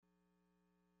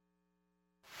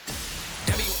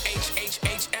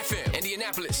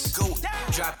Indianapolis. Go.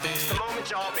 Drop in. The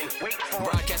moment y'all been waiting for.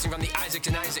 Broadcasting from the Isaacs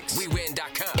and Isaacs.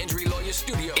 WeWin.com. Injury Lawyer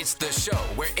Studio. It's the show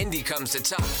where Indy comes to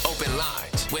talk. Open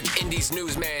lines with Indy's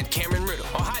newsman Cameron Riddle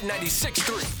on Hot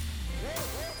 96.3.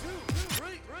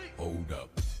 Hold up.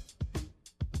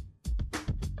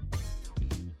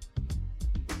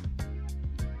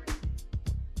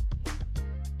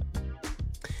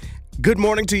 Good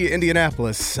morning to you,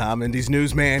 Indianapolis. I'm Indy's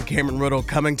newsman Cameron Riddle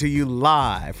coming to you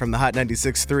live from the Hot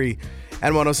 96.3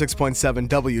 and 106.7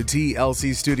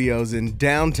 WTLC studios in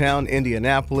downtown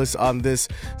Indianapolis on this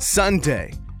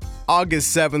Sunday,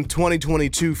 August 7th,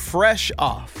 2022, fresh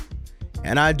off,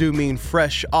 and I do mean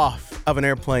fresh off of an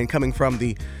airplane coming from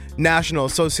the National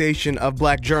Association of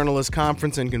Black Journalists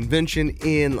Conference and Convention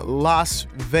in Las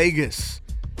Vegas.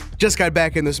 Just got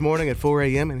back in this morning at 4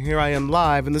 a.m. and here I am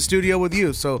live in the studio with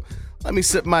you. So let me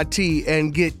sip my tea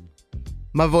and get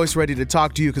my voice ready to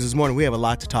talk to you because this morning we have a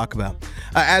lot to talk about.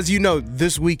 As you know,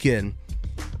 this weekend,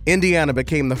 Indiana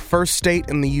became the first state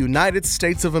in the United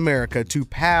States of America to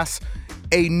pass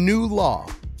a new law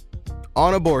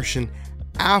on abortion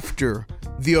after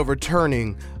the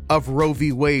overturning of Roe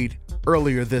v. Wade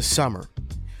earlier this summer.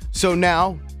 So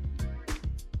now,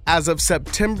 as of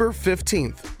September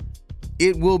 15th,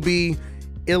 it will be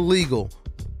illegal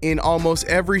in almost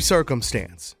every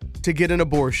circumstance to get an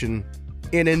abortion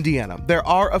in Indiana. There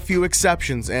are a few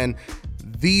exceptions, and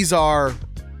these are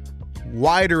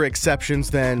wider exceptions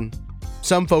than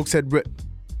some folks had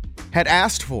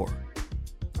asked for.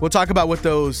 We'll talk about what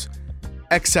those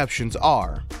exceptions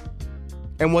are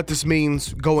and what this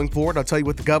means going forward. I'll tell you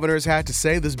what the governors had to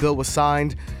say. This bill was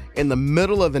signed in the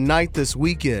middle of the night this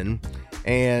weekend,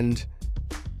 and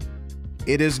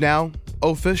it is now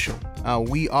official.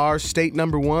 We are state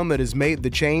number one that has made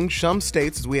the change. Some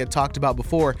states, as we had talked about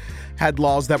before, had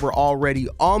laws that were already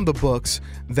on the books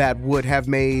that would have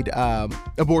made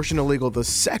abortion illegal the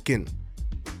second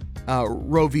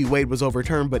Roe v. Wade was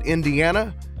overturned. But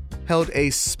Indiana held a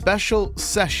special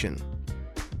session,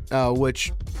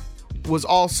 which was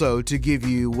also to give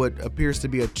you what appears to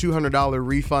be a $200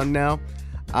 refund now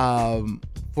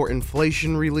for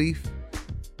inflation relief.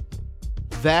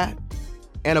 That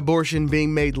and abortion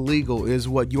being made legal is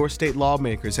what your state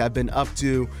lawmakers have been up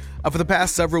to for the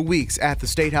past several weeks at the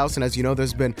State House. And as you know,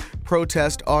 there's been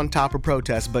protest on top of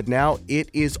protest, but now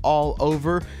it is all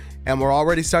over. And we're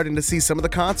already starting to see some of the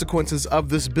consequences of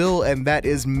this bill, and that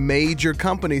is major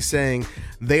companies saying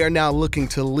they are now looking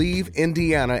to leave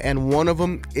Indiana, and one of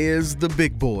them is the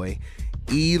big boy,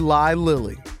 Eli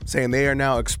Lilly, saying they are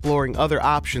now exploring other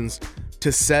options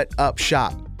to set up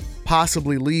shop,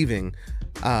 possibly leaving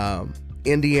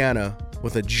Indiana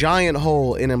with a giant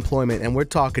hole in employment, and we're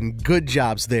talking good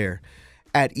jobs there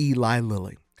at Eli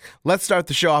Lilly. Let's start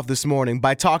the show off this morning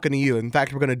by talking to you. In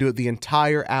fact, we're going to do it the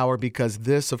entire hour because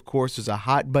this, of course, is a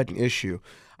hot button issue.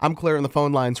 I'm clearing the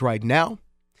phone lines right now,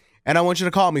 and I want you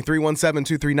to call me,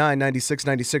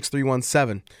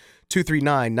 317-239-9696,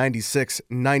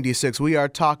 317-239-9696. We are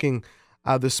talking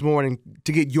this morning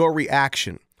to get your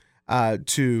reaction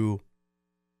to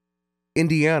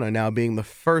Indiana now being the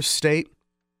first state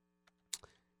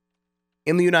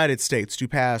in the United States to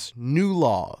pass new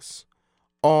laws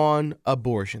on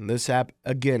abortion. This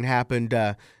again happened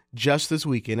just this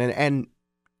weekend. And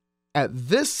at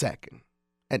this second,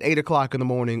 at 8 o'clock in the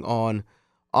morning on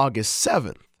August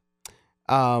 7th,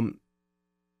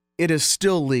 it is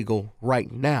still legal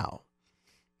right now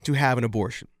to have an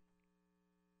abortion.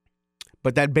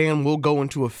 But that ban will go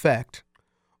into effect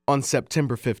on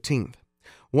September 15th.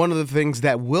 One of the things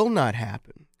that will not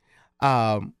happen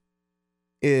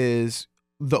is,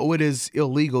 though it is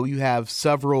illegal, you have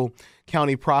several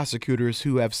county prosecutors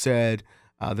who have said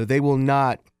that they will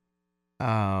not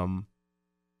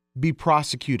be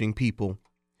prosecuting people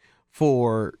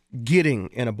for getting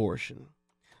an abortion.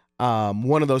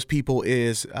 One of those people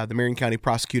is the Marion County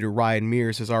prosecutor, Ryan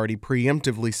Mears, has already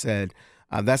preemptively said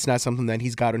that's not something that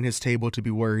he's got on his table to be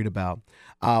worried about.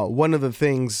 One of the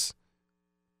things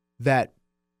that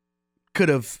could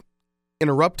have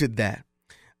interrupted that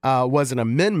was an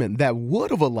amendment that would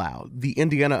have allowed the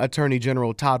Indiana Attorney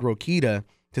General Todd Rokita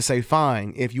to say,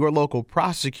 fine, if your local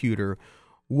prosecutor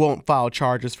won't file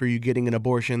charges for you getting an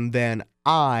abortion, then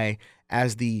I,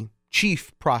 as the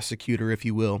chief prosecutor, if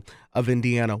you will, of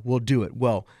Indiana, will do it.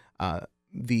 Well,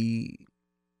 the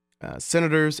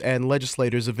senators and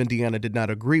legislators of Indiana did not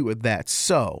agree with that.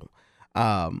 So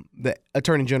the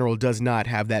Attorney General does not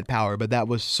have that power, but that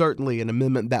was certainly an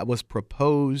amendment that was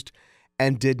proposed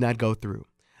and did not go through.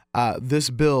 This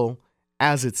bill,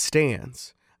 as it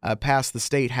stands, passed the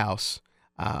State House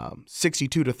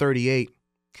 62-38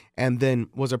 and then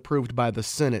was approved by the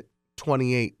Senate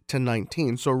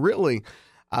 28-19. So really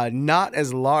not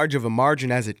as large of a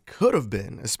margin as it could have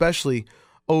been, especially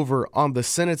over on the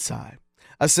Senate side.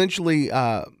 Essentially,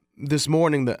 this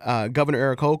morning, Governor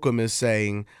Eric Holcomb is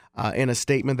saying in a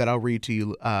statement that I'll read to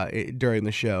you during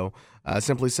the show,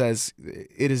 simply says,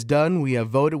 "It is done. We have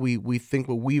voted. We think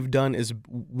what we've done is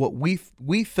what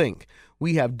we think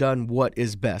we have done what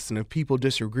is best. And if people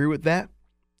disagree with that,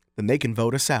 then they can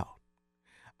vote us out,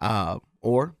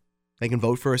 or they can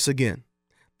vote for us again."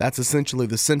 That's essentially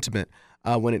the sentiment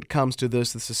when it comes to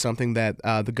this. This is something that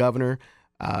the governor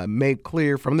made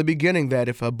clear from the beginning, that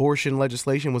if abortion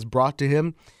legislation was brought to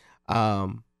him,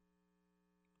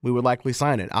 we would likely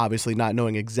sign it. Obviously not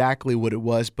knowing exactly what it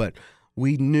was, but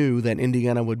we knew that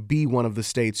Indiana would be one of the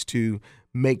states to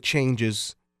make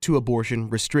changes to abortion,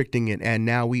 restricting it. And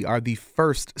now we are the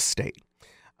first state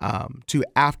to,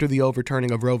 after the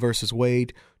overturning of Roe versus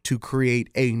Wade, to create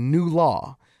a new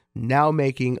law now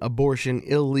making abortion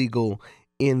illegal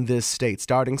in this state.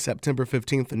 Starting September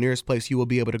 15th, the nearest place you will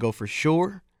be able to go for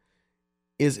sure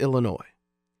is Illinois.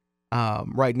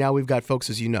 Right now, we've got folks,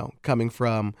 as you know, coming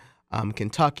from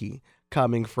Kentucky,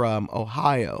 coming from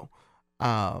Ohio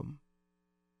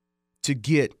to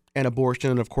get an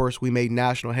abortion. And of course, we made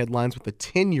national headlines with a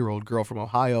 10-year-old girl from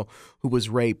Ohio who was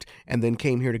raped and then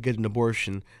came here to get an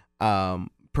abortion,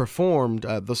 performed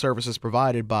the services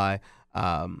provided by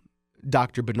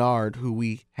Dr. Bernard, who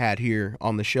we had here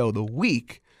on the show the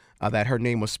week that her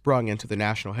name was sprung into the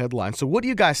national headlines. So what do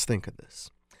you guys think of this?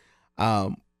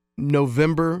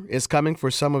 November is coming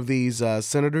for some of these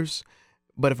senators,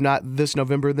 but if not this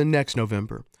November, then next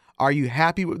November. Are you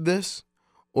happy with this,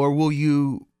 or will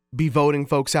you be voting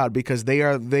folks out? Because they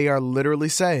are literally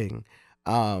saying,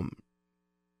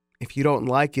 if you don't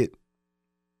like it,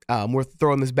 we're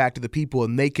throwing this back to the people,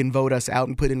 and they can vote us out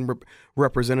and put in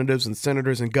representatives and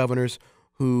senators and governors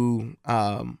who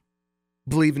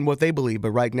believe in what they believe.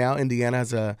 But right now, Indiana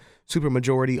has a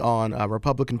supermajority on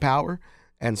Republican power,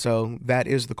 and so that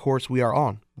is the course we are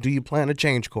on. Do you plan to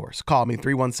change course? Call me,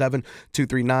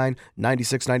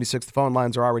 317-239-9696. The phone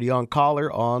lines are already on.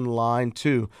 Caller on line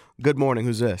 2. Good morning.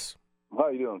 Who's this? How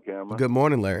you doing, Cameron? Good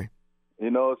morning, Larry. You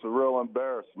know, it's a real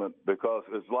embarrassment because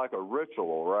it's like a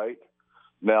ritual, right?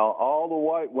 Now, all the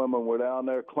white women were down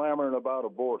there clamoring about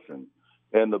abortion,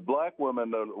 and the black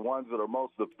women are the ones that are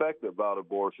most affected about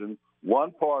abortion.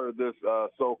 One part of this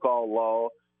so-called law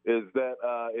is that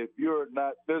if you're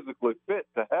not physically fit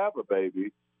to have a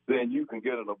baby, then you can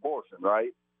get an abortion,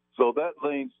 right? So that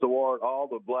leans toward all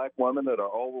the black women that are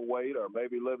overweight or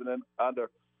maybe living in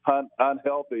under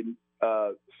unhealthy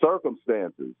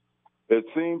circumstances. It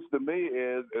seems to me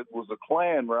it was a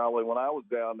Klan rally when I was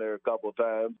down there a couple of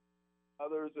times.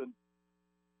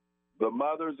 The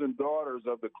mothers and daughters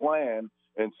of the Klan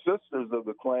and sisters of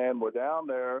the Klan were down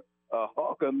there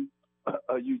hawking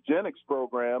a eugenics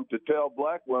program to tell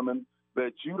black women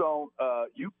that you don't,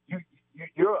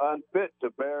 you're unfit to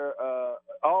bear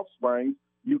offspring.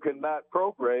 You cannot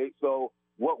procreate. So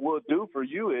what we'll do for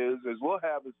you is we'll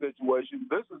have a situation.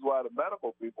 This is why the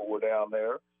medical people were down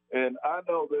there. And I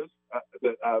know this,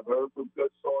 that I've heard from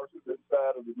good sources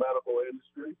inside of the medical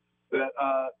industry, that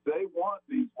they want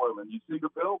these women. You see the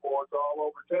billboards all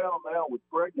over town now with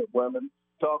pregnant women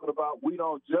talking about, we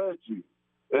don't judge you.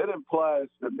 It implies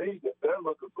to me that they're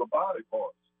looking for body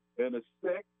parts. And it's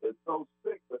sick. It's so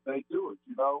sick that they do it,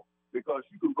 you know, because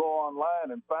you can go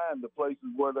online and find the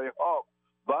places where they hawk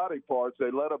body parts.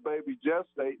 They let a baby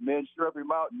gestate and then strip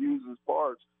him out and use his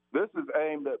parts. This is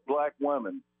aimed at black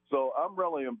women. So I'm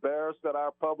really embarrassed at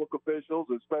our public officials,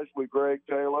 especially Greg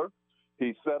Taylor.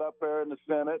 He sat up there in the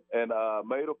Senate and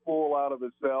made a fool out of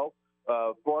himself.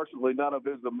 Fortunately, none of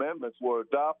his amendments were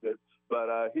adopted,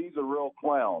 but he's a real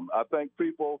clown. I think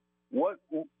this is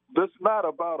not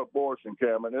about abortion,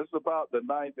 Cameron. It's about the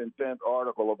 9th and 10th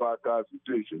article of our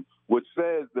Constitution, which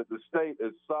says that the state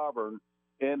is sovereign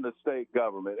in the state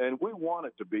government. And we want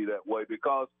it to be that way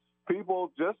because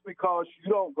people, just because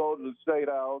you don't go to the state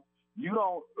house, you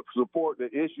don't support the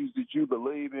issues that you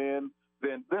believe in,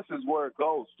 then this is where it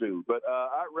goes to. But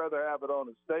I'd rather have it on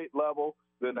the state level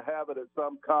than to have it at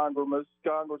some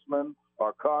congressman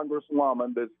or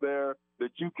congresswoman that's there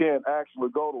that you can't actually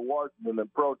go to Washington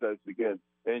and protest against.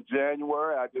 In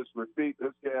January, I just repeat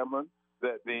this, Cameron,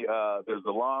 that there's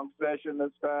a long session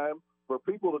this time for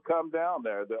people to come down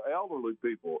there, the elderly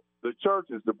people, the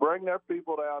churches, to bring their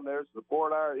people down there,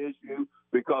 support our issue,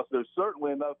 because there's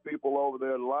certainly enough people over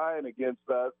there lying against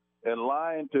us and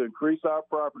lying to increase our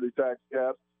property tax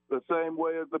caps the same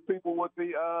way as the people with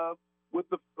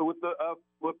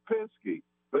Penske.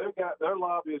 They've got their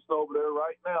lobbyists over there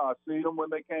right now. I see them when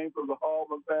they came from the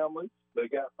Hallman family. They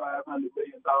got $500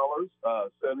 million.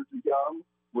 Senator Young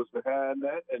was behind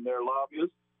that, and their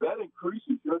lobbyists. That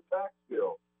increases your tax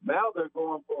bill. Now they're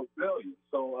going for $1 billion.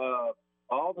 So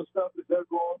all the stuff that they're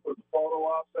going for the photo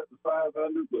offset, the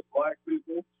 500 with black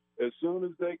people, as soon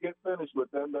as they get finished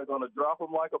with them, they're going to drop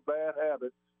them like a bad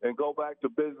habit and go back to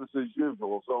business as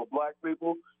usual. So black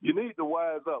people, you need to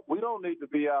wise up. We don't need to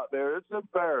be out there. It's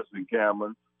embarrassing,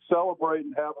 Cameron,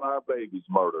 celebrating having our babies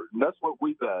murdered. And that's what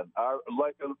we've done. Our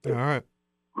elected officials. All right.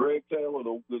 Greg Taylor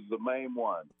is the main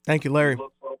one. Thank you, Larry. He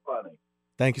looks so funny.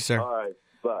 Thank you, sir. All right.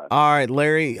 Bye. All right,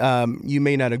 Larry, you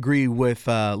may not agree with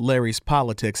Larry's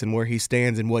politics and where he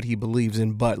stands and what he believes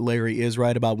in, but Larry is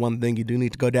right about one thing. You do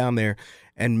need to go down there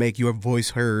and make your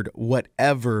voice heard,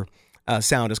 whatever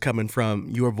sound is coming from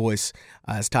your voice.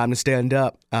 It's time to stand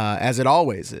up, as it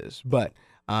always is. But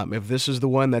if this is the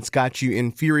one that's got you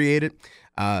infuriated,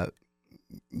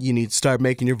 you need to start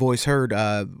making your voice heard.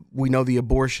 We know the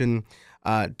abortion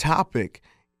topic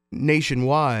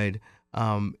nationwide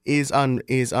is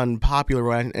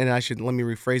unpopular, and let me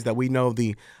rephrase that. We know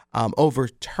the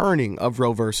overturning of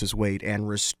Roe versus Wade and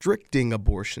restricting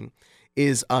abortion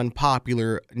is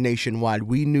unpopular nationwide.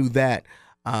 We knew that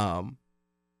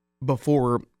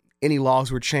before any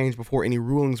laws were changed, before any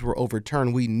rulings were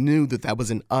overturned. We knew that that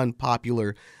was an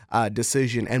unpopular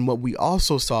decision. And what we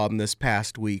also saw in this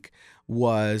past week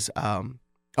was a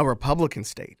Republican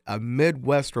state, a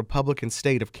Midwest Republican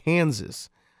state of Kansas,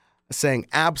 saying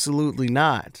absolutely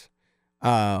not.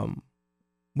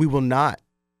 We will not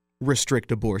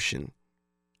restrict abortion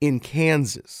in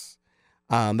Kansas.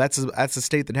 That's a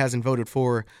state that hasn't voted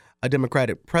for a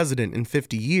Democratic president in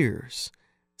 50 years.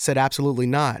 Said absolutely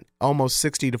not. Almost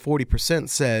 60 to 40%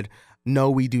 said, no,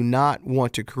 we do not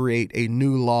want to create a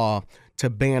new law to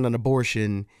ban an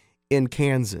abortion in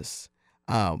Kansas.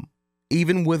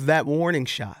 Even with that warning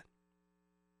shot.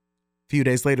 A few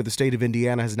days later, the state of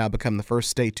Indiana has now become the first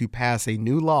state to pass a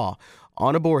new law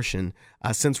on abortion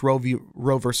since Roe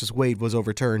versus Wade was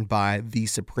overturned by the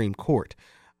Supreme Court.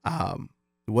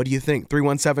 What do you think?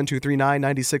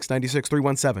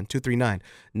 317-239-9696,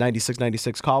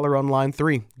 317-239-9696. Caller on line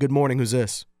 3. Good morning. Who's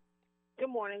this? Good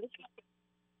morning.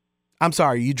 I'm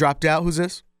sorry, you dropped out. Who's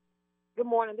this? Good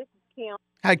morning. This is Kim.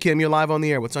 Hi, Kim. You're live on the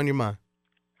air. What's on your mind?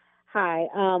 Hi.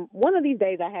 One of these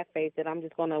days I have faith that I'm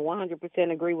just going to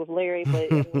 100% agree with Larry, but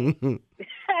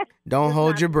don't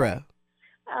hold your breath.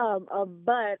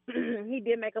 But he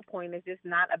did make a point. It's just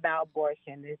not about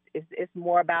abortion. It's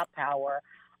more about power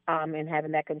and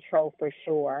having that control for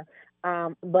sure.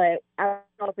 But I don't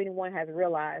know if anyone has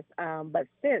realized, but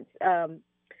since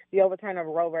the overturn of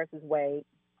Roe versus Wade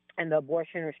and the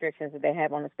abortion restrictions that they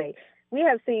have on the state, we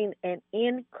have seen an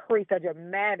increase, a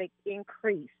dramatic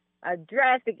increase, a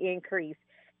drastic increase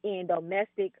in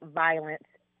domestic violence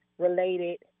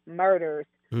related murders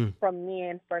from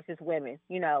men versus women,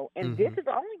 and this is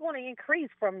only going to increase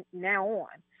from now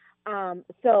on.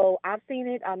 So I've seen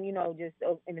it, just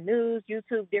in the news,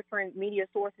 YouTube, different media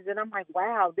sources, and I'm like,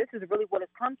 wow, this is really what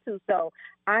it's come to. So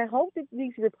I hope that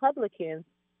these Republicans,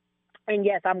 and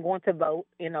yes, I'm going to vote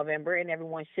in November, and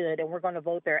everyone should, and we're going to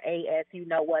vote their AS,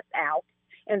 what's out,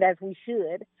 and as we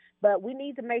should. But we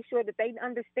need to make sure that they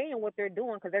understand what they're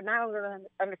doing, because they're not going to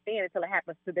understand until it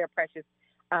happens to their precious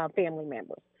family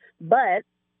members. But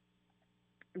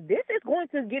this is going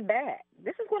to get bad.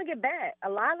 This is going to get bad. A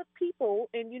lot of people,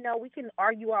 and, we can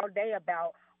argue all day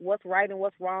about what's right and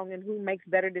what's wrong and who makes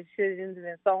better decisions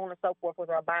and so on and so forth with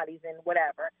our bodies and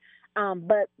whatever.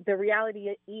 But the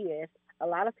reality is a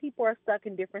lot of people are stuck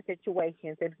in different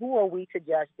situations, and who are we to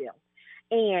judge them?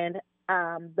 And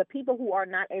the people who are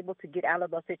not able to get out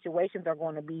of those situations are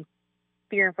going to be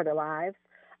fearing for their lives.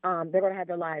 They're going to have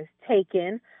their lives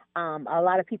taken. A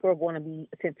lot of people are going to be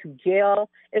sent to jail.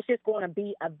 It's just going to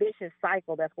be a vicious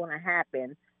cycle that's going to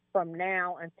happen from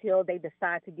now until they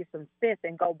decide to get some sense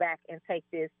and go back and take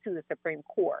this to the Supreme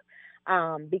Court.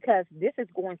 Because this is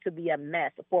going to be a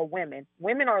mess for women.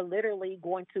 Women are literally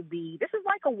going to be, this is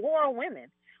like a war on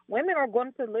women. Women are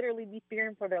going to literally be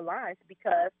fearing for their lives,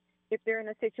 because if they're in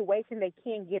a situation they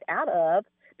can't get out of,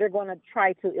 they're going to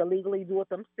try to illegally do it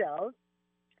themselves,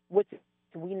 which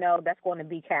we know that's going to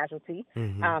be casualty.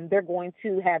 Mm-hmm. They're going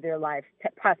to have their lives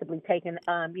possibly taken,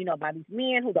 by these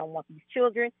men who don't want these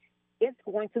children. It's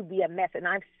going to be a mess. And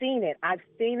I've seen it. I've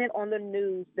seen it on the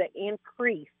news, the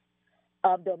increase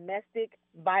of domestic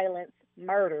violence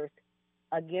murders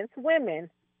against women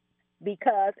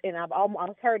because, and I've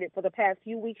almost heard it for the past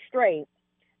few weeks straight,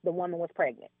 the woman was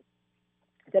pregnant.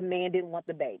 The man didn't want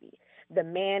the baby. the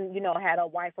man, had a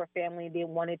wife or family and didn't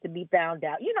want it to be found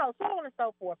out, so on and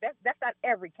so forth. That's not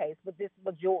every case, but this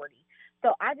majority.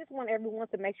 So I just want everyone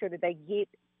to make sure that they get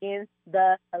in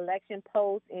the election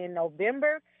polls in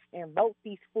November and vote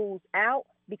these fools out,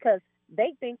 because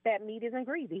they think that meat isn't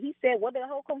greasy. He said, what did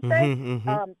Holcomb say?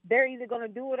 They're either going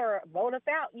to do it or vote us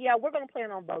out. Yeah, we're going to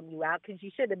plan on voting you out because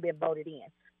you should have been voted in.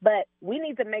 But we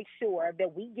need to make sure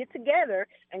that we get together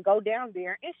and go down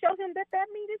there and show him that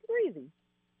meat is greasy.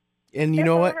 And you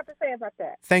know what? I have to say about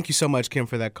that. Thank you so much, Kim,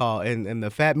 for that call. And the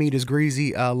fat meat is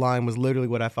greasy line was literally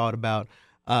what I thought about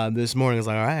this morning. I was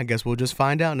like, all right, I guess we'll just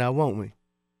find out now, won't we?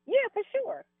 Yeah, for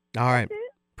sure. All right.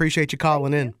 Appreciate you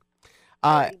calling in.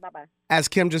 Bye-bye. As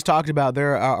Kim just talked about,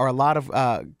 there are a lot of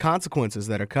consequences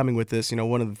that are coming with this.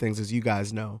 One of the things, as you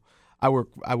guys know, I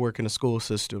work in a school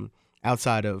system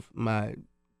outside of my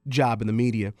job in the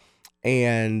media.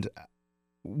 And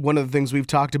one of the things we've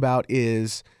talked about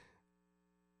is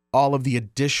all of the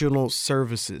additional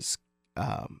services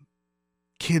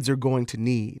kids are going to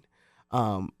need,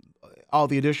 all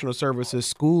the additional services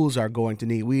schools are going to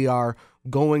need. We are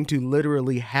going to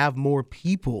literally have more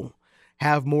people,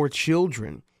 have more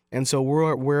children. And so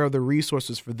where are the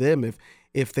resources for them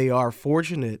if they are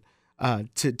fortunate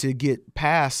to get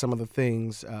past some of the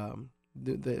things,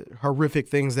 the horrific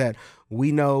things that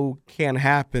we know can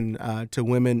happen to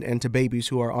women and to babies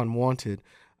who are unwanted.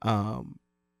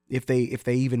 If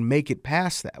they even make it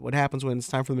past that, what happens when it's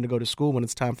time for them to go to school, when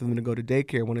it's time for them to go to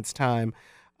daycare, when it's time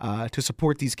to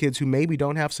support these kids who maybe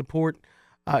don't have support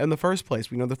in the first place?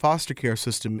 We know the foster care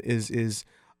system is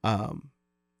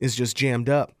just jammed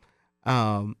up.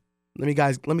 Let me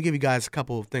give you guys a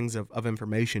couple of things of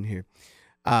information here.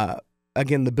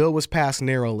 Again, the bill was passed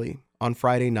narrowly on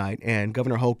Friday night, and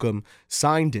Governor Holcomb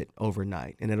signed it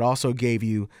overnight. And it also gave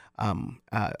you a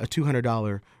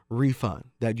 $200 refund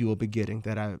that you will be getting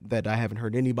that I haven't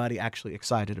heard anybody actually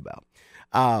excited about.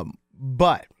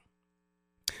 But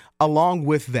along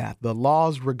with that, the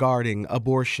laws regarding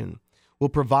abortion will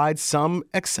provide some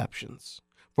exceptions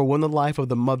for when the life of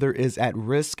the mother is at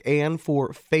risk and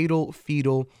for fatal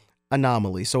fetal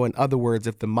anomaly. So in other words,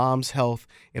 if the mom's health,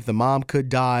 if the mom could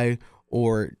die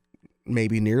or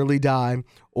maybe nearly die,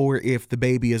 or if the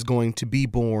baby is going to be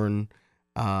born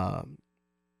and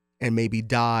maybe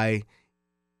die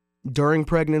during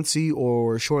pregnancy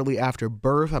or shortly after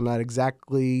birth. I'm not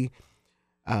exactly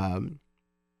the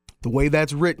way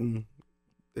that's written.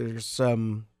 There's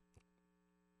some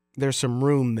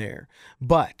room there.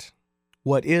 But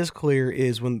what is clear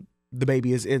is when the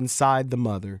baby is inside the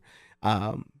mother,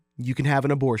 you can have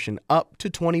an abortion up to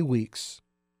 20 weeks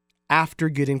after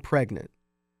getting pregnant.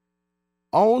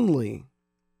 Only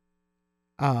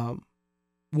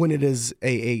when it is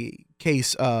a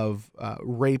case of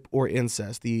rape or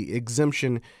incest. The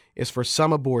exemption is for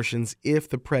some abortions if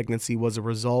the pregnancy was a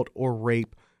result of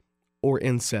rape or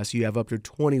incest. You have up to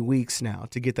 20 weeks now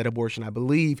to get that abortion. I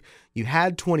believe you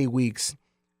had 20 weeks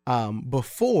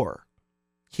before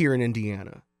here in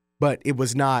Indiana, but it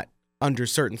was not under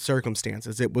certain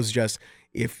circumstances. It was just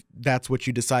if that's what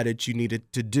you decided you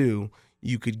needed to do,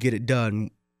 you could get it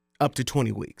done up to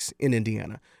 20 weeks in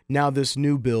Indiana. Now this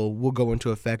new bill will go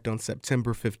into effect on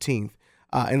September 15th.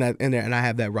 And I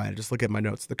have that right. I just look at my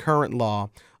notes. The current law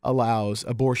allows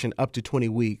abortion up to 20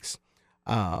 weeks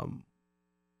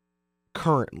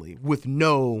currently with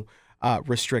no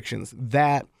restrictions.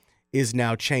 That is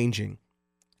now changing.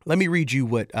 Let me read you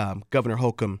what Governor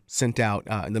Holcomb sent out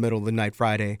in the middle of the night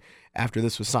Friday after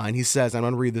this was signed. He says, I'm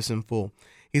going to read this in full.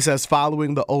 He says,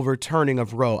 following the overturning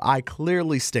of Roe, I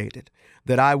clearly stated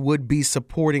that I would be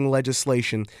supporting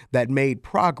legislation that made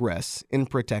progress in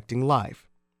protecting life.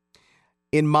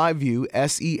 In my view,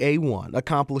 SEA 1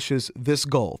 accomplishes this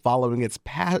goal following its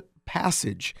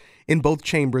passage in both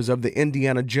chambers of the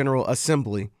Indiana General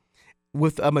Assembly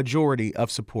with a majority of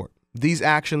support. These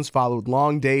actions followed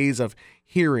long days of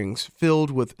hearings filled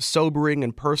with sobering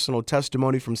and personal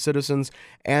testimony from citizens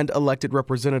and elected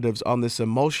representatives on this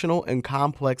emotional and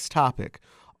complex topic.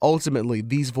 Ultimately,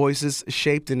 these voices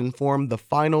shaped and informed the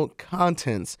final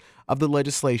contents of the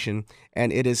legislation,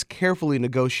 and it is carefully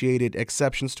negotiated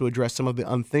exceptions to address some of the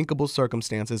unthinkable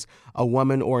circumstances a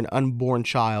woman or an unborn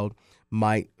child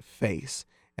might face.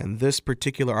 And this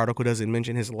particular article doesn't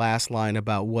mention his last line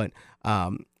about what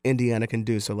Indiana can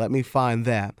do. So let me find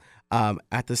that.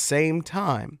 At the same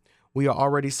time, we are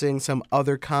already seeing some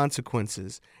other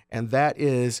consequences, and that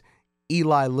is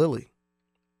Eli Lilly,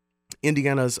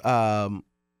 Indiana's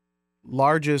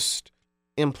largest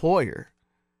employer,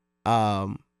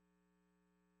 now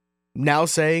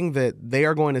saying that they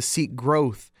are going to seek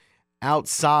growth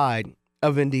outside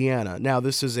of Indiana. Now,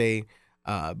 this is a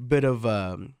bit of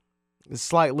a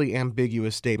slightly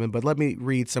ambiguous statement, but let me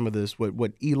read some of this,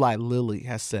 what Eli Lilly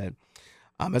has said.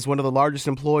 As one of the largest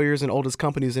employers and oldest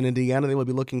companies in Indiana, they will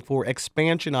be looking for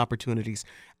expansion opportunities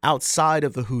outside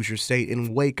of the Hoosier State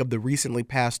in wake of the recently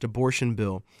passed abortion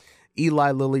bill.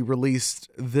 Eli Lilly released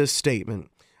this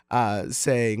statement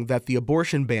saying that the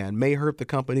abortion ban may hurt the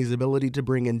company's ability to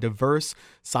bring in diverse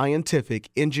scientific,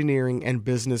 engineering, and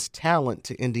business talent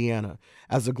to Indiana.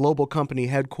 As a global company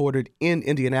headquartered in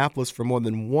Indianapolis for more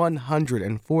than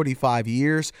 145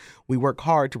 years, we work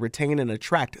hard to retain and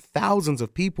attract thousands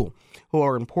of people who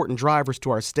are important drivers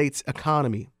to our state's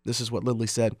economy. This is what Lilly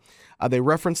said. They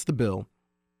referenced the bill.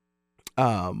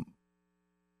 And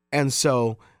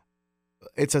so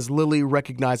it says Lilly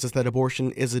recognizes that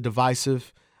abortion is a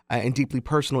divisive and deeply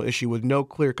personal issue with no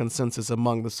clear consensus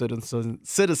among the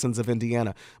citizens of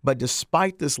Indiana. But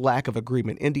despite this lack of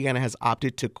agreement, Indiana has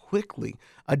opted to quickly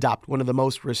adopt one of the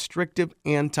most restrictive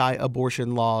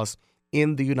anti-abortion laws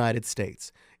in the United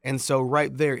States. And so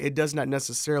right there, it does not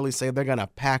necessarily say they're going to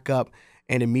pack up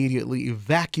and immediately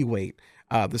evacuate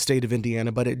the state of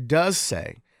Indiana, but it does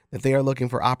say that they are looking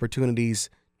for opportunities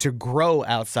to grow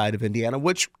outside of Indiana,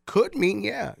 which could mean,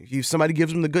 if somebody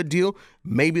gives them the good deal,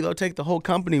 maybe they'll take the whole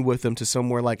company with them to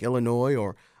somewhere like Illinois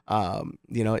or,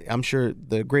 I'm sure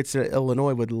the great state of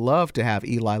Illinois would love to have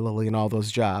Eli Lilly and all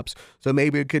those jobs. So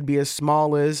maybe it could be as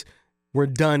small as we're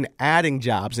done adding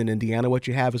jobs in Indiana. What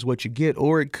you have is what you get.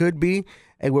 Or it could be,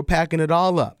 hey, we're packing it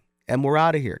all up and we're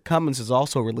out of here. Cummins has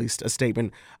also released a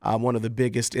statement, one of the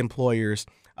biggest employers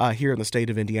here in the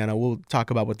state of Indiana. We'll talk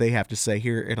about what they have to say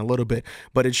here in a little bit.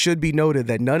 But it should be noted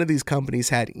that none of these companies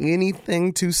had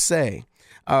anything to say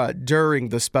during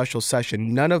the special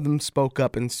session. None of them spoke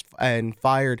up and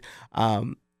fired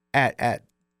at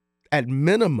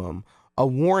minimum a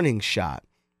warning shot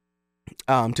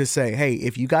to say, hey,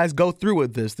 if you guys go through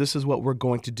with this is what we're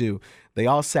going to do. They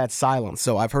all sat silent.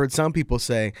 So I've heard some people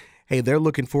say, hey, they're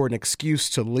looking for an excuse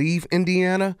to leave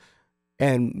Indiana.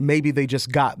 And maybe they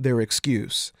just got their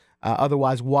excuse.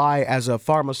 Otherwise, why, as a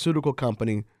pharmaceutical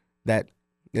company that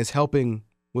is helping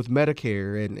with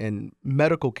Medicare and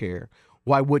medical care,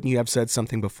 why wouldn't you have said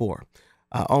something before?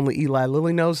 Only Eli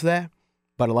Lilly knows that.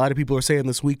 But a lot of people are saying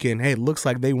this weekend, hey, it looks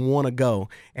like they want to go,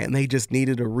 and they just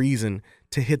needed a reason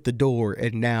to hit the door,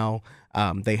 and now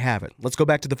they have it. Let's go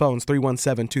back to the phones,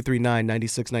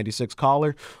 317-239-9696.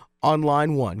 Caller on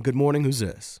line one. Good morning. Who's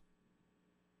this?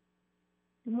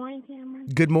 Good morning, Cameron.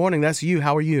 Good morning. That's you.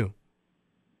 How are you?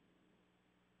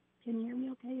 Can you hear me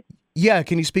okay? Yeah.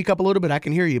 Can you speak up a little bit? I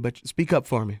can hear you, but speak up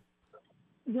for me.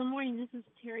 Good morning. This is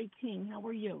Terry King. How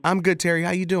are you? I'm good, Terry.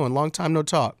 How you doing? Long time no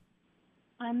talk.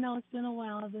 I know it's been a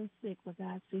while. I've been sick, but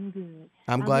God's been good.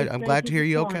 I'm glad to hear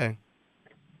you okay.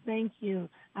 Thank you.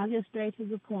 I'll get straight to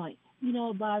the point. You know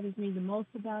what bothers me the most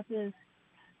about this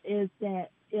is that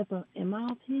in my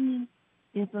opinion,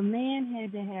 if a man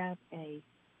had to have a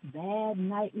bad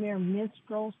nightmare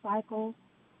menstrual cycle,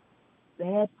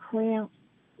 bad cramps,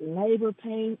 labor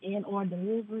pain, and or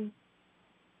delivery,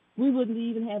 we wouldn't be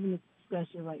even having this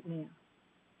discussion right now.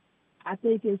 I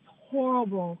think it's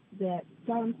horrible that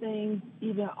certain things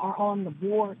even are on the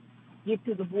board, get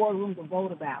to the boardroom to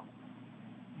vote about.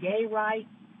 Gay rights,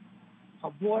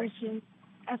 abortion,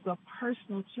 that's a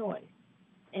personal choice.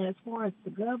 And as far as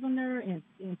the governor and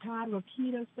Todd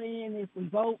Rokita saying if we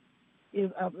vote,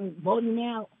 voting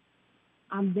out,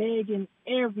 I'm begging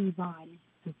everybody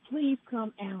to please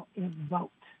come out and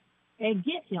vote and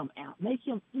get him out. Make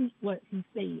him eat what he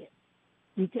said,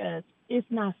 because it's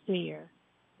not fair.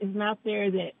 It's not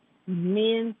fair that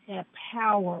men have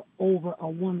power over a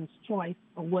woman's choice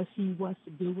of what she wants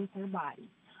to do with her body.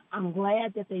 I'm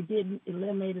glad that they didn't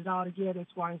eliminate it altogether as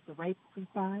far as the rape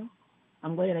crime.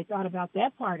 I'm glad they thought about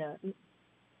that part of it.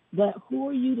 But who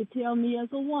are you to tell me as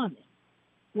a woman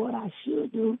what I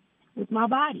should do with my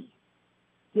body?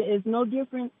 There is no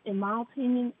difference, in my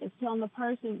opinion, as telling a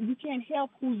person you can't help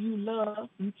who you love.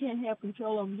 You can't have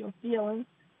control over your feelings.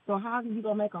 So how are you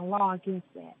going to make a law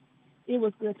against that? It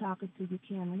was good talking to you,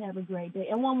 Cameron. Have a great day.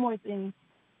 And one more thing,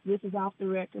 this is off the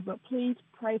record, but please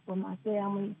pray for my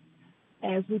family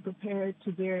as we prepare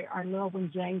to bury our loved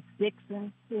one, James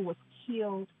Dixon, who was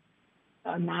killed,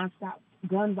 nonstop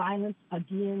gun violence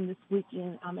again this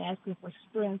weekend. I'm asking for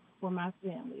strength for my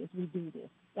family as we do this.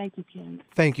 Thank you, Ken.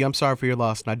 Thank you. I'm sorry for your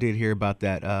loss, and I did hear about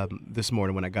that this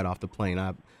morning when I got off the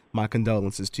plane. My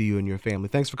condolences to you and your family.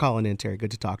 Thanks for calling in, Terry.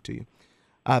 Good to talk to you.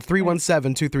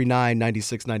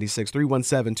 317-239-9696.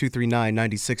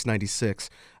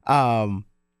 317-239-9696.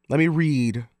 Let me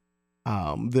read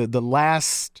the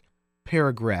last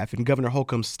paragraph in Governor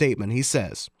Holcomb's statement. He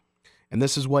says, and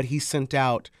this is what he sent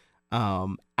out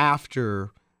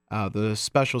after the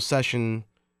special session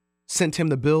sent him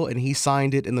the bill, and he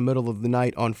signed it in the middle of the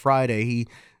night on Friday. He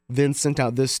then sent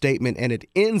out this statement, and it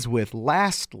ends with,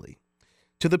 lastly,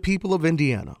 to the people of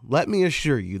Indiana, let me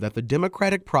assure you that the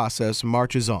democratic process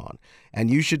marches on, and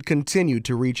you should continue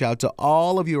to reach out to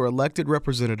all of your elected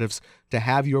representatives to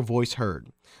have your voice heard.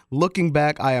 Looking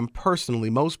back, I am personally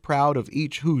most proud of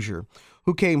each Hoosier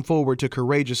who came forward to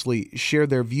courageously share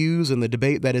their views in the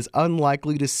debate that is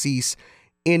unlikely to cease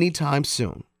anytime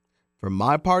soon. For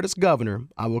my part as governor,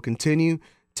 I will continue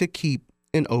to keep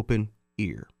an open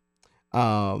ear.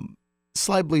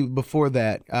 Slightly before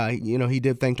that, he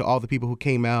did thank to all the people who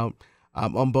came out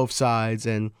on both sides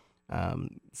and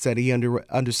said he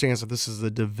understands that this is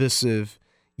a divisive,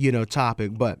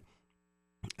 topic. But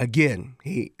again,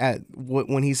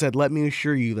 when he said, let me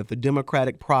assure you that the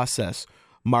democratic process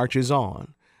marches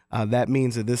on, that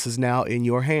means that this is now in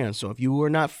your hands. So if you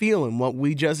were not feeling what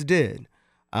we just did,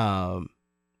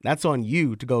 that's on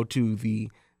you to go to the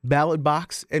ballot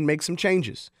box and make some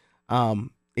changes.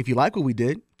 If you like what we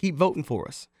did, keep voting for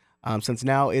us. Since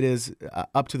now it is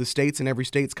up to the states, and every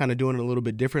state's kind of doing it a little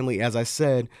bit differently. As I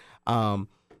said,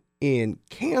 in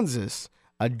Kansas,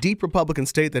 a deep Republican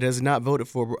state that has not voted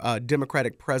for a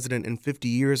Democratic president in 50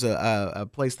 years, a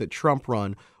place that Trump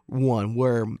won,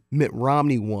 where Mitt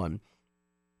Romney won,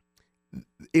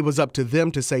 it was up to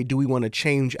them to say, do we want to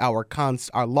change our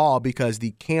law, because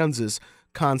the Kansas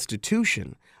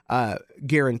Constitution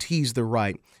guarantees the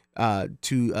right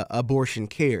to abortion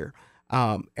care.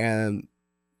 And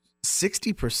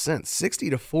 60%, 60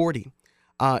 to 40,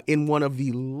 in one of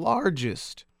the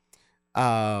largest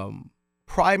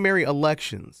primary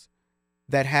elections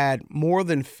that had more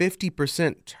than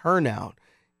 50% turnout.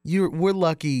 We're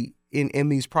lucky in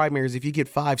these primaries if you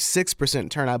get 5-6%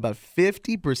 turnout, but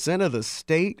 50% of the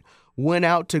state went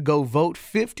out to go vote.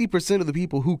 50% of the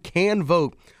people who can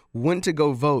vote went to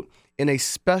go vote in a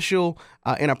special,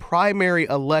 in a primary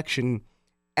election,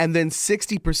 and then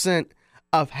 60%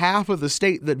 of half of the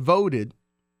state that voted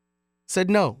said,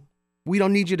 no, we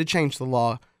don't need you to change the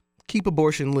law. Keep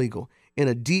abortion legal. In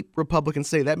a deep Republican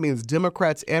state, that means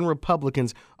Democrats and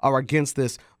Republicans are against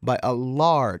this by a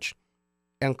large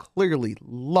and clearly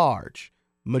large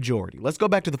majority. Let's go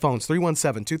back to the phones,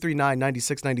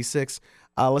 317-239-9696.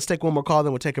 Let's take one more call,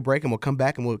 then we'll take a break, and we'll come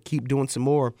back and we'll keep doing some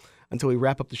more until we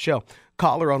wrap up the show.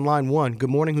 Caller on line one. Good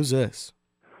morning. Who's this?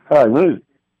 Hi, this is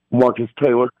Marcus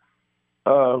Taylor.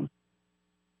 A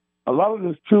lot of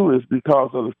this, too, is because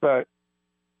of the fact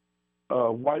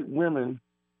white women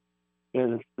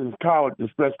in college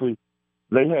especially,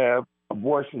 they have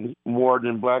abortions more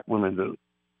than black women do.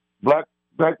 Black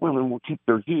women will keep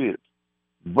their kids,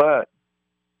 but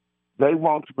they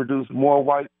want to produce more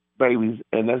white babies,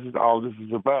 and this is all this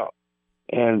is about.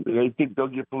 And they think they'll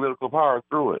get political power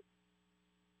through it.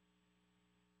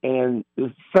 And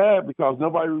it's sad because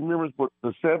nobody remembers what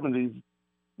the 70s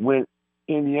when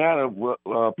Indiana,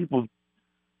 people,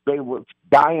 they were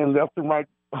dying left and right,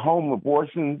 home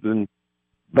abortions and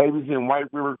babies in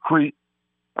White River Creek,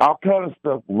 all kind of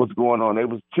stuff was going on. They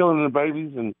was killing the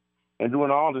babies and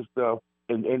doing all this stuff.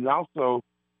 And also,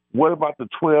 what about the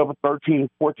 12, 13,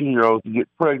 14-year-olds who get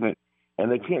pregnant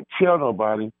and they can't tell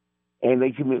nobody and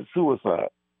they commit suicide?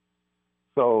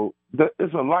 So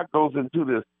there's a lot goes into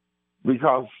this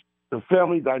because the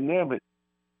family dynamic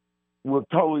will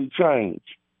totally change.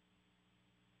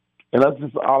 And that's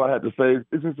just all I had to say.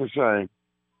 It's just a shame.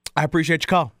 I appreciate your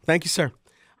call. Thank you, sir.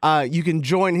 You can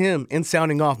join him in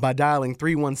sounding off by dialing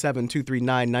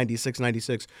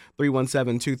 317-239-9696,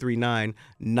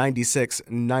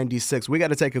 317-239-9696. We got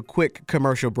to take a quick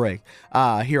commercial break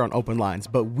here on Open Lines,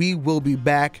 but we will be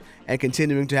back and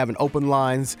continuing to have an Open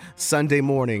Lines Sunday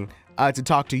morning to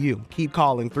talk to you. Keep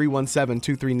calling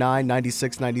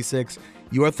 317-239-9696.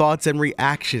 Your thoughts and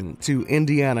reaction to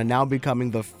Indiana now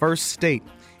becoming the first state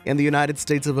in the United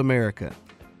States of America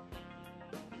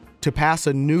to pass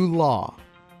a new law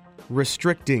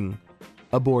restricting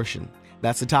abortion.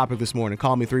 That's the topic this morning.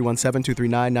 Call me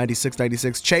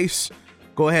 317-239-9696. Chase,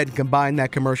 go ahead and combine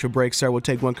that commercial break, sir. We'll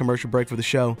take one commercial break for the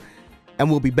show, and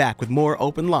we'll be back with more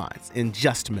Open Lines in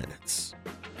just minutes.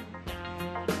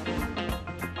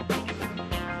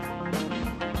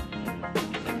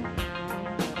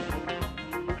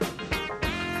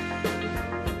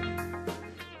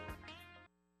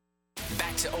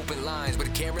 Back to Open Lines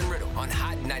with Cameron Riddle on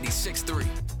Hot 96.3.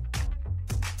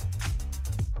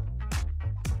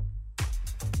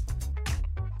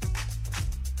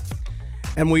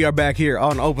 And we are back here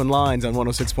on Open Lines on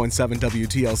 106.7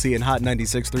 WTLC and Hot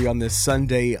 96.3 on this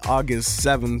Sunday, August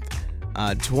 7th,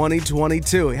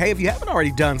 2022. Hey, if you haven't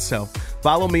already done so,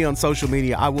 follow me on social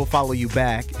media. I will follow you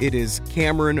back. It is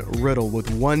Cameron Riddle with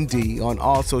 1D on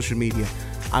all social media.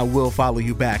 I will follow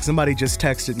you back. Somebody just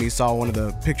texted me, saw one of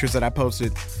the pictures that I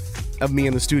posted of me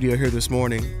in the studio here this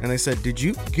morning, and they said, did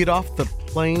you get off the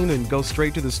plane and go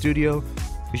straight to the studio?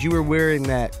 Because you were wearing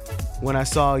that when I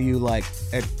saw you like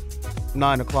at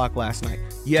 9 o'clock last night.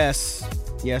 Yes,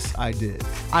 I did.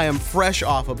 I am fresh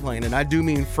off a plane, and I do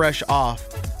mean fresh off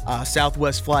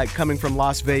Southwest flight coming from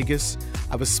Las Vegas.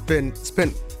 I was spent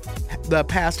the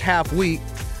past half week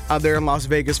there in Las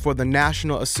Vegas for the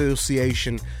National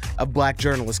Association of Black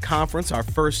Journalists Conference, our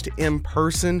first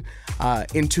in-person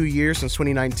in 2 years since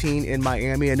 2019 in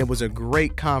Miami, and it was a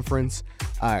great conference.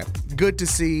 Good to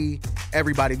see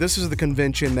everybody. This is the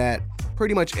convention that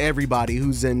pretty much everybody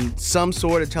who's in some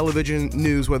sort of television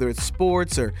news, whether it's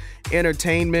sports or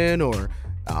entertainment or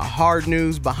hard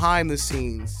news, behind the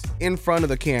scenes, in front of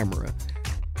the camera,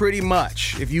 pretty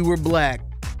much, if you were black,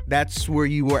 that's where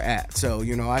you were at. So,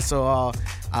 I saw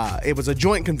it was a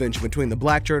joint convention between the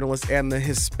Black Journalists and the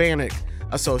Hispanic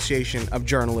Association of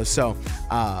Journalists. So,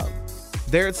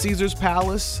 there at Caesars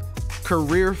Palace,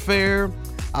 career fair,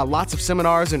 lots of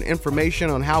seminars and information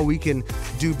on how we can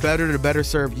do better to better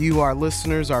serve you, our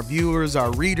listeners, our viewers,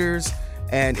 our readers,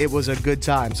 and it was a good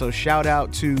time. So shout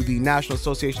out to the National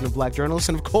Association of Black Journalists,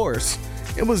 and of course,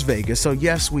 it was Vegas, so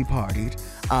yes, we partied.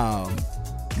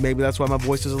 Maybe that's why my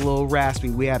voice is a little raspy.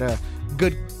 We had a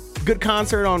good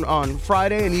concert on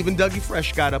Friday, and even Dougie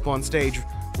Fresh got up on stage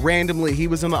randomly. He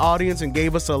was in the audience and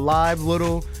gave us a live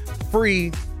little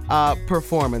free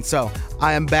performance. So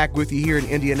I am back with you here in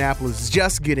Indianapolis,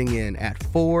 just getting in at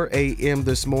 4 a.m.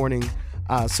 this morning.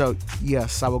 So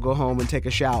yes, I will go home and take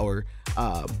a shower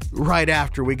right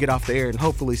after we get off the air and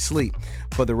hopefully sleep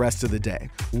for the rest of the day.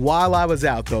 While I was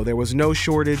out, though, there was no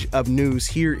shortage of news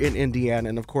here in Indiana,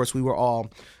 and of course we were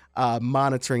all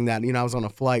monitoring that. I was on a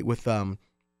flight with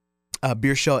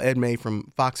Beershell Edmay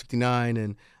from Fox 59,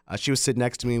 and she was sitting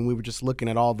next to me, and we were just looking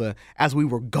at as we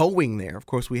were going there. Of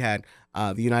course, we had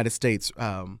the United States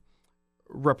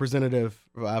representative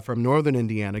from Northern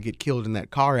Indiana get killed in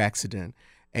that car accident.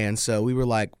 And so we were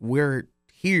like, we're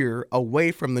here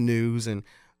away from the news, and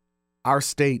our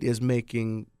state is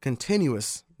making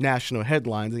continuous national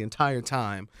headlines the entire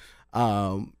time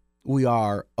we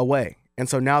are away. And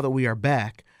so now that we are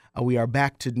back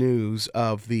to news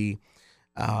of the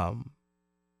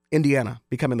Indiana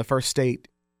becoming the first state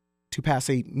to pass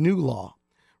a new law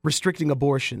restricting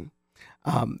abortion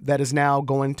that is now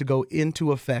going to go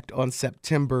into effect on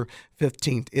September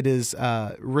 15th. It is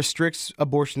restricts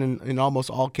abortion in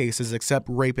almost all cases except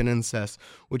rape and incest,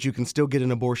 which you can still get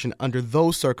an abortion under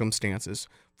those circumstances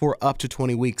for up to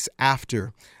 20 weeks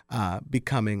after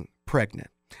becoming pregnant.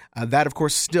 That, of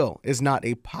course, still is not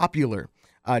a popular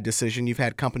decision. You've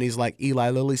had companies like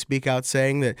Eli Lilly speak out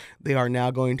saying that they are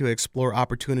now going to explore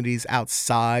opportunities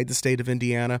outside the state of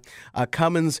Indiana.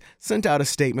 Cummins sent out a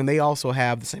statement. They also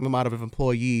have the same amount of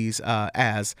employees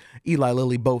as Eli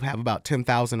Lilly. Both have about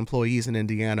 10,000 employees in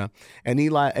Indiana.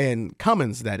 And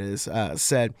Cummins, that is,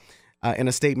 said in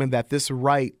a statement that this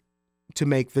right to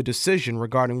make the decision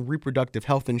regarding reproductive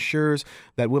health ensures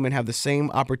that women have the same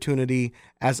opportunity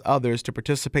as others to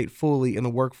participate fully in the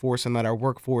workforce and that our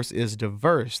workforce is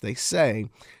diverse. They say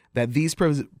that these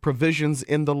provisions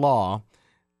in the law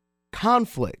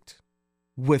conflicts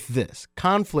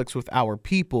with our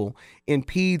people,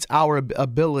 impedes our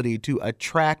ability to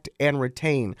attract and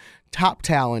retain top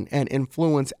talent and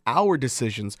influence our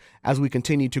decisions as we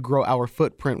continue to grow our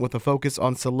footprint with a focus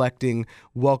on selecting,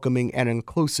 welcoming, and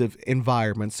inclusive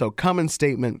environments. So Cummins'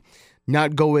 statement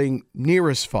not going near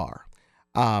as far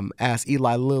as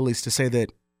Eli Lilly's to say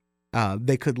that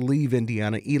they could leave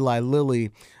Indiana. Eli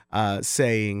Lilly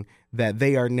saying that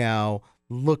they are now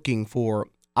looking for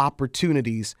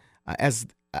opportunities as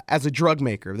a drug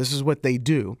maker. This is what they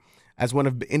do. As one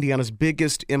of Indiana's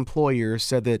biggest employers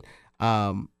said that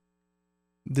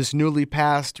this newly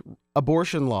passed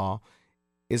abortion law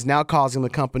is now causing the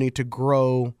company to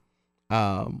grow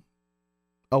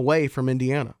away from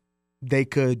Indiana. They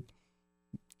could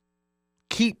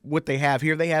keep what they have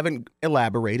here. They haven't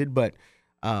elaborated, but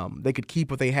they could keep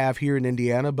what they have here in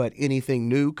Indiana, but anything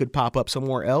new could pop up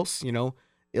somewhere else,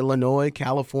 Illinois,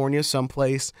 California,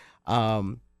 someplace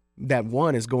that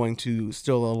one is going to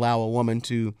still allow a woman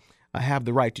to have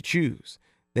the right to choose.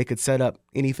 They could set up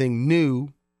anything new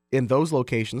in those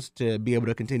locations to be able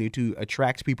to continue to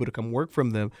attract people to come work for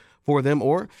them,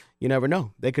 or you never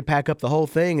know. They could pack up the whole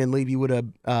thing and leave you with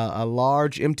a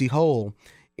large empty hole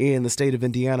in the state of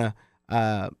Indiana.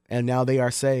 And now they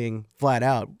are saying flat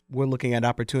out, we're looking at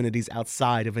opportunities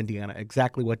outside of Indiana.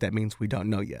 Exactly what that means, we don't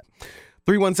know yet.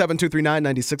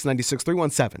 317-239-9696,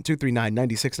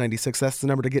 317-239-9696. That's the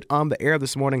number to get on the air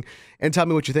this morning and tell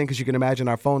me what you think. As you can imagine,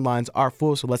 our phone lines are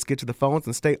full, so let's get to the phones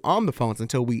and stay on the phones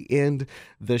until we end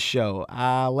the show.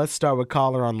 Let's start with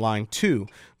caller on line 2.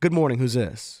 Good morning. Who's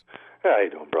this? How you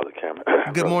doing, Brother Cameron?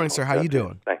 Good morning, sir. How you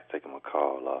doing? Thanks for taking my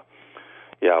call.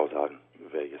 I was out in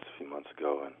Vegas a few months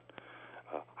ago, and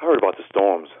I heard about the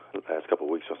storms the past couple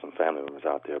of weeks from some family members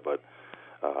out there, but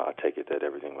I take it that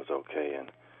everything was okay,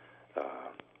 and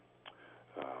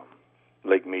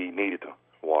Lake Mead needed the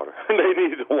water. They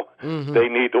need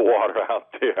the water out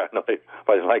there. I know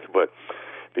everybody likes it, but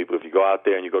people, if you go out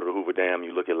there and you go to the Hoover Dam,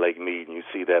 you look at Lake Mead and you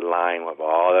see that line of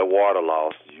all that water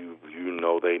loss, you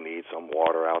know they need some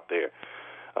water out there.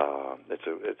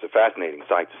 It's a fascinating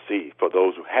sight to see for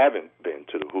those who haven't been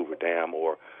to the Hoover Dam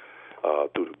or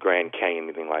through the Grand Canyon,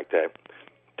 anything like that.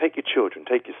 Take your children,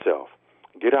 take yourself.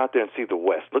 Get out there and see the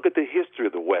West. Look at the history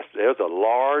of the West. There's a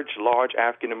large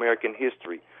African-American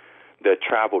history that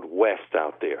traveled west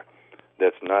out there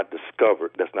that's not discovered,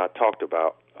 that's not talked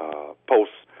about post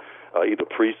either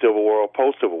pre-Civil War or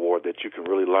post-Civil War, that you can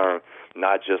really learn,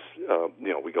 not just,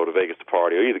 we go to Vegas to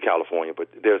party or either California, but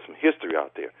there's some history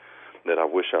out there that I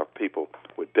wish our people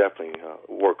would definitely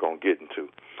work on getting to.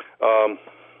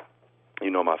 You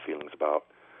know my feelings about,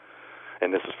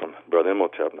 and this is from Brother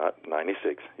Imhotep, not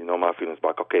 96, you know my feelings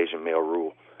about Caucasian male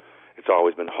rule. It's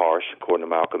always been harsh, according to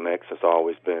Malcolm X. It's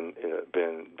always been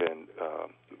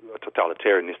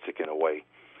totalitarianistic in a way,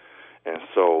 and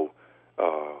so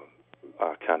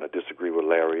I kind of disagree with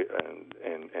Larry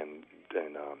and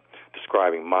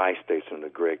describing my statesman to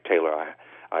Greg Taylor.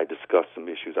 I discussed some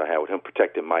issues I had with him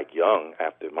protecting Mike Young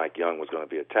after Mike Young was going to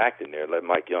be attacked in there. Let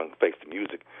Mike Young face the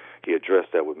music. He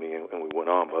addressed that with me, and we went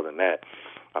on. But other than that,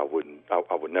 I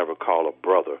would never call a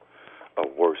brother a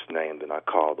worse name than I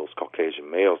call those Caucasian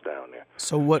males down there.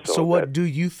 So what do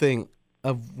you think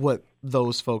of what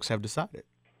those folks have decided?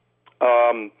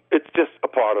 It's just a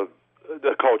part of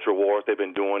the culture wars they've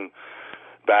been doing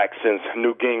back since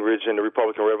Newt Gingrich and the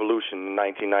Republican Revolution in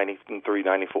 1993,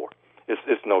 94.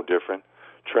 It's no different.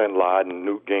 Trent Lott and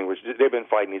Newt Gingrich, they've been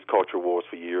fighting these culture wars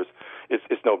for years.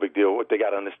 It's no big deal. What they got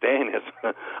to understand is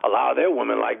a lot of their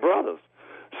women like brothers.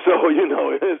 So,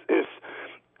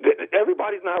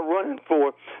 everybody's not running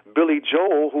for Billy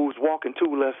Joel, who's walking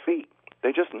 2 left feet.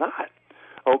 They're just not.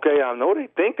 Okay, I know they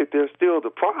think that they're still the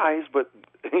prize, but,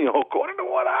 according to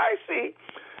what I see,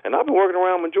 and I've been working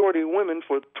around majority of women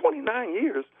for 29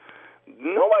 years,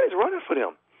 nobody's running for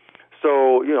them.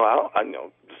 So, I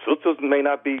know sisters may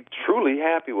not be truly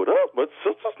happy with us, but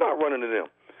sisters not running to them.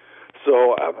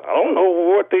 So I don't know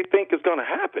what they think is going to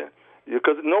happen,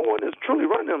 because no one is truly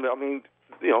running them. I mean,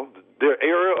 their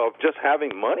era of just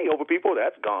having money over people,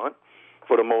 that's gone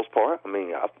for the most part. I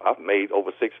mean, I've made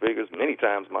over 6 figures many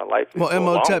times in my life. Well,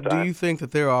 Imhotep, do you think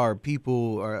that there are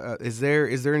people, or is there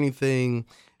anything,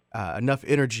 enough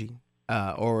energy,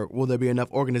 or will there be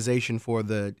enough organization for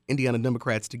the Indiana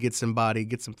Democrats to get some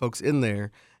folks in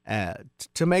there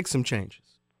to make some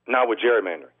changes? Not with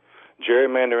gerrymandering.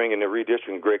 Gerrymandering and the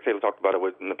redistricting, Greg Taylor talked about it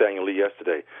with Nathaniel Lee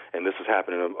yesterday, and this is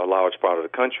happening in a large part of the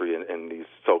country in these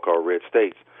so-called red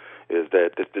states, is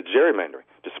that the gerrymandering.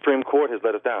 The Supreme Court has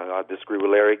let us down. I disagree with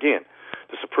Larry again.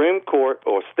 The Supreme Court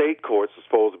or state courts are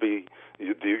supposed to be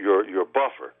your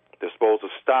buffer. They're supposed to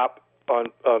stop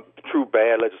true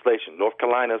bad legislation. North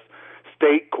Carolina's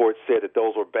state court said that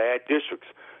those were bad districts.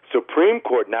 Supreme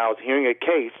Court now is hearing a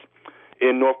case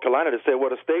in North Carolina to say, well,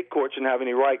 the state court shouldn't have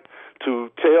any right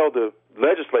to tell the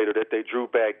legislator that they drew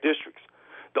bad districts.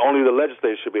 Only the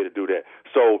legislature should be able to do that.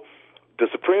 So the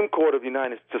Supreme Court of the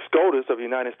SCOTUS of the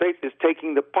United States is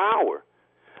taking the power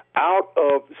out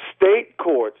of state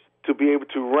courts to be able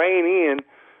to rein in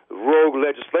rogue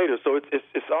legislators. So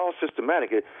it's all systematic.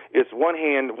 It's one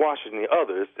hand washing the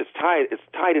other. It's tied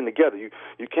in together. You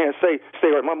can't say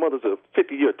right, my mother's a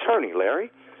 50-year attorney,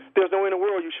 Larry. There's no way in the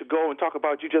world you should go and talk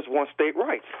about you just want state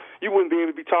rights. You wouldn't be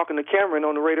able to be talking to Cameron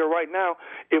on the radio right now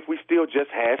if we still just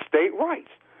had state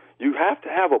rights. You have to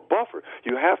have a buffer.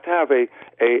 You have to have a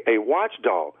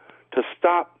watchdog to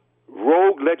stop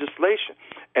rogue legislation.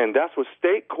 And that's what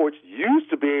state courts used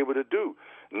to be able to do.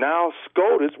 Now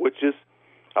SCOTUS, which is,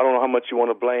 I don't know how much you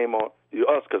want to blame on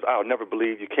us, because I'll never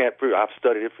believe you can't prove. I've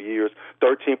studied it for years.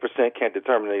 13% can't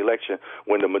determine the election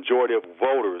when the majority of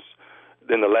voters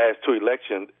in the last 2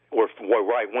 elections were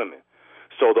white women.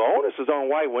 So the onus is on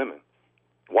white women.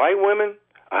 White women,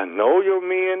 I know your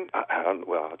men.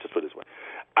 Well, I'll just put it this way.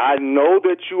 I know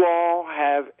that you all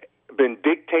have been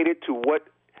dictated to what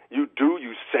You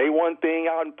say one thing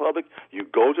out in public, you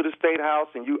go to the State House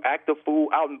and you act a fool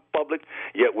out in public,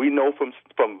 yet we know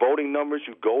from voting numbers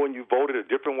you go and you voted a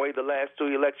different way the last 2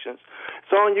 elections.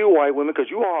 It's on you, white women,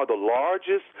 because you are the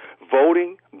largest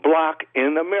voting bloc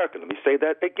in America. Let me say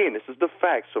that again. This is the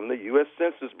facts from the U.S.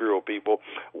 Census Bureau, people.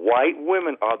 White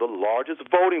women are the largest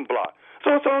voting bloc.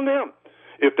 So it's on them.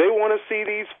 If they want to see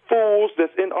these fools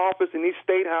that's in office in these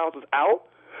state houses out,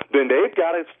 then they've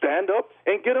got to stand up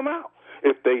and get them out.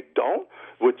 If they don't,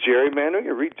 with gerrymandering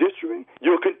and redistricting,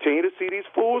 you'll continue to see these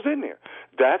fools in there.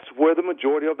 That's where the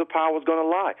majority of the power is going to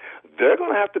lie. They're going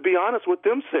to have to be honest with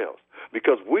themselves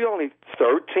because we're only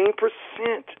 13%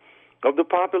 of the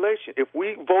population. If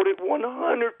we voted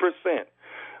 100%,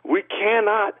 we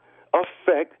cannot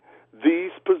affect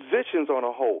these positions on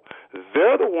a whole.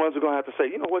 They're the ones who are going to have to say,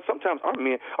 you know what, sometimes our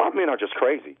men are just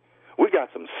crazy. We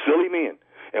got some silly men,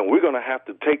 and we're going to have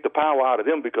to take the power out of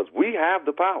them because we have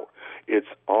the power. It's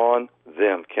on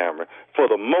them, Cameron, for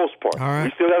the most part. All right.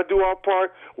 We still got to do our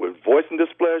part with voicing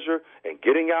displeasure and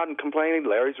getting out and complaining.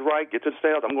 Larry's right. Get to the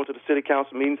state house. I'm going to the city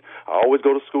council meetings. I always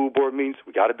go to school board meetings.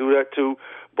 We got to do that too.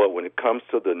 But when it comes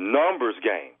to the numbers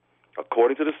game,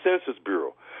 according to the Census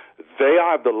Bureau, they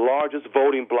are the largest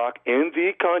voting bloc in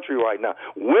the country right now.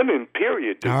 Women,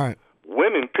 period, do. All right.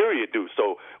 Women, period, do.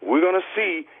 So we're going to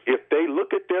see if they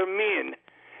look at their men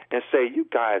and say, you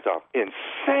guys are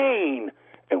insane,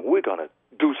 and we're going to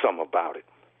do something about it.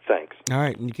 Thanks. All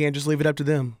right. And you can't just leave it up to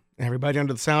them. Everybody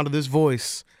under the sound of this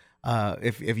voice,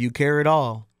 if you care at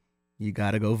all, you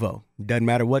got to go vote. Doesn't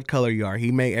matter what color you are.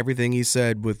 Everything he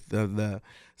said with the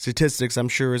statistics, I'm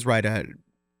sure is right.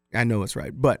 I know it's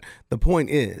right. But the point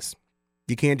is,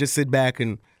 you can't just sit back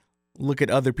and look at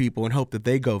other people and hope that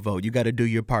they go vote. You got to do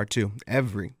your part too.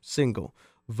 Every single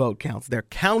vote counts. They're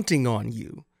counting on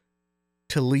you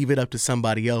to leave it up to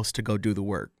somebody else to go do the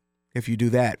work. If you do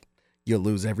that, you'll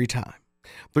lose every time.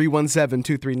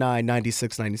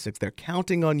 317-239-9696. They're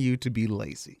counting on you to be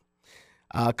lazy.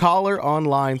 Caller on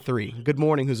line 3. Good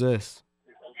morning. Who's this?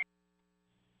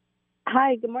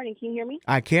 Hi, good morning. Can you hear me?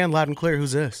 I can, loud and clear.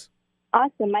 Who's this?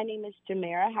 Awesome. My name is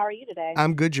Jamera. How are you today?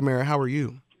 I'm good, Jamera. How are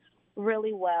you?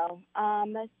 Really well.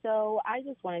 So I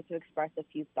just wanted to express a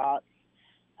few thoughts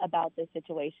about this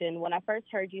situation. When I first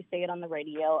heard you say it on the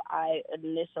radio, I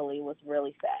initially was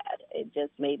really sad. It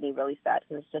just made me really sad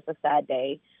because it's just a sad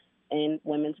day in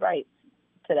women's rights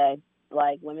today.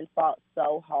 Like, women fought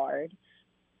so hard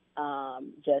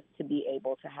just to be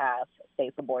able to have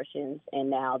safe abortions, and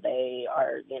now they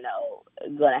are, going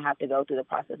to have to go through the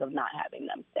process of not having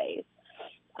them safe.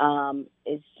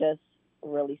 It's just a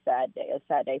really a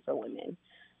sad day for women.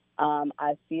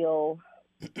 I feel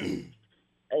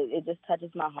it just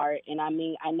touches my heart. And I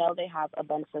mean, I know they have a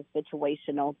bunch of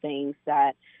situational things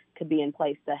that could be in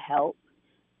place to help,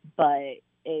 but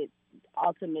it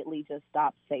ultimately just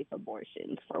stops safe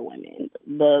abortions for women.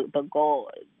 The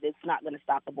goal, it's not going to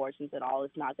stop abortions at all.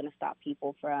 It's not going to stop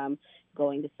people from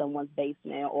going to someone's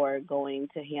basement or going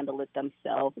to handle it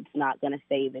themselves. It's not going to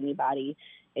save anybody.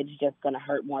 It's just going to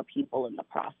hurt more people in the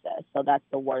process. So that's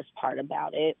the worst part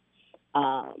about it.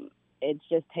 It's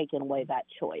just taking away that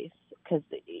choice because,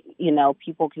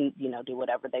 people can, do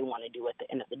whatever they want to do at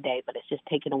the end of the day, but it's just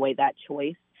taking away that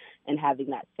choice and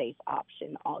having that safe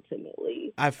option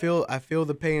ultimately. I feel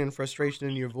the pain and frustration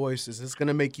in your voice. Is this going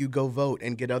to make you go vote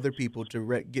and get other people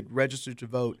to get registered to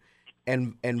vote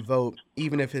and vote,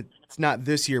 even if it's not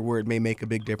this year where it may make a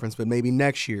big difference, but maybe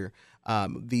next year,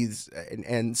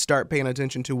 and start paying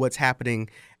attention to what's happening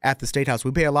at the State House.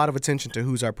 We pay a lot of attention to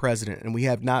who's our president, and we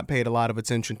have not paid a lot of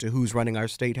attention to who's running our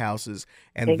state houses,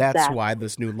 and Exactly. That's why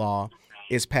this new law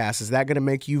is passed. Is that going to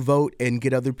make you vote and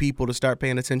get other people to start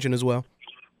paying attention as well?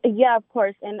 Yeah, of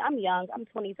course. And I'm young. I'm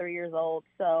 23 years old,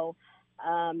 so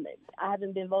I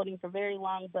haven't been voting for very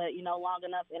long, but, long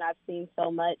enough, and I've seen so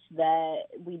much that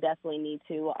we definitely need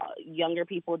to. Younger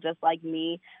people just like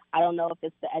me, I don't know if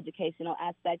it's the educational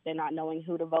aspect, they're not knowing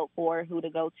who to vote for, who to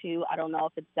go to. I don't know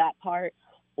if it's that part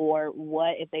or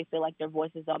what, if they feel like their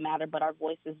voices don't matter, but our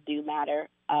voices do matter.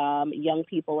 Young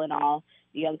people and all,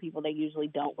 young people, they usually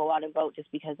don't go out and vote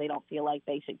just because they don't feel like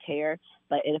they should care,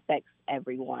 but it affects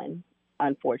everyone.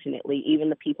 Unfortunately,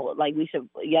 even the people,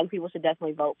 young people should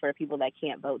definitely vote for people that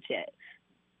can't vote yet.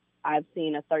 I've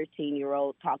seen a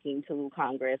 13-year-old talking to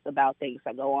Congress about things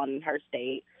that go on in her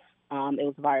state. It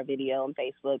was via video on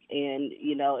Facebook. And,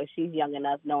 if she's young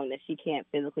enough, knowing that she can't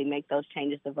physically make those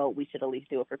changes to vote, we should at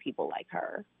least do it for people like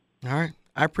her. All right.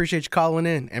 I appreciate you calling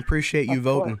in and appreciate you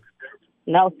voting.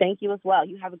 No, thank you as well.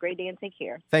 You have a great day and take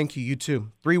care. Thank you. You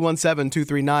too.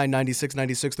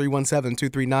 317-239-9696.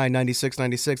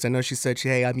 317-239-9696. I know she said,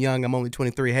 hey, I'm young. I'm only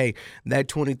 23. Hey, that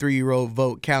 23-year-old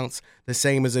vote counts the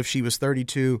same as if she was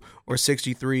 32 or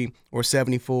 63 or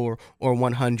 74 or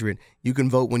 100. You can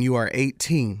vote when you are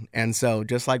 18. And so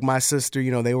just like my sister,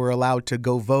 they were allowed to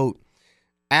go vote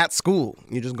at school.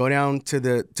 You just go down to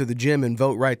the gym and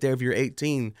vote right there if you're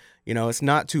 18. It's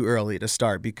not too early to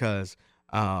start because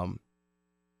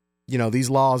these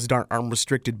laws aren't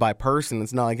restricted by person.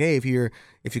 It's not like, hey, if you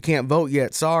can't vote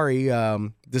yet, sorry,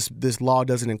 this law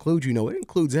doesn't include you. No, it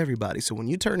includes everybody. So when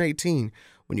you turn 18,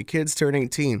 when your kids turn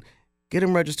 18, get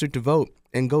them registered to vote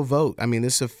and go vote. I mean,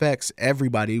 this affects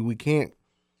everybody. We can't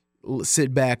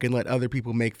sit back and let other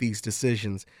people make these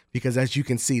decisions because, as you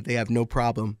can see, they have no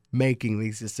problem making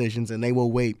these decisions, and they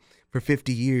will wait for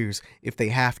 50 years if they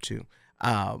have to.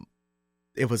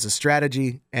 It was a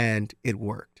strategy, and it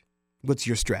worked. What's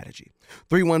your strategy?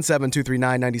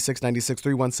 317-239-9696,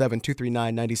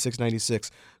 317-239-9696.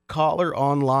 Caller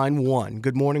on line 1.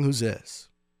 Good morning. Who's this?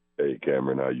 Hey,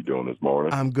 Cameron. How you doing this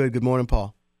morning? I'm good. Good morning,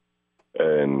 Paul.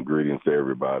 And greetings to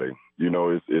everybody.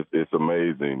 It's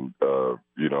amazing. I'm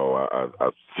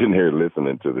sitting here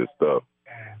listening to this stuff,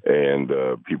 and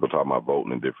people talking about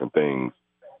voting and different things.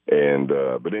 And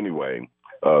but anyway,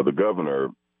 the governor,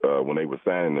 when they were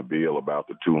signing the bill about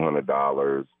the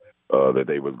 $200 that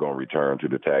they was going to return to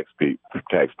the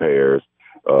taxpayers,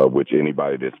 which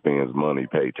anybody that spends money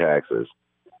pay taxes.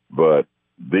 But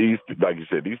these, like you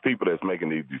said, these people that's making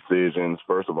these decisions,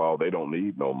 first of all, they don't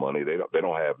need no money. They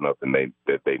don't have nothing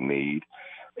that they need,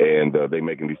 and they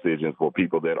making decisions for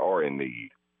people that are in need.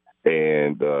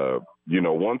 And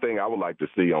one thing I would like to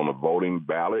see on the voting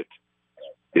ballot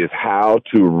is how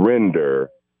to render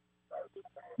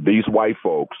these white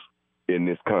folks in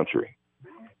this country.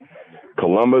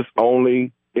 Columbus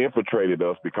only infiltrated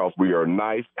us because we are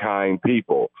nice, kind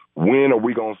people. When are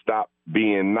we going to stop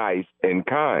being nice and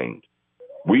kind?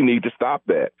 We need to stop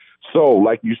that. So,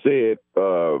 like you said,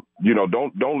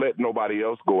 don't let nobody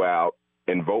else go out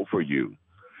and vote for you.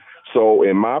 So,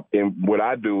 in what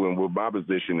I do and what my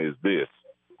position is this,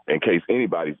 in case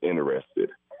anybody's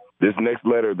interested, this next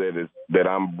letter that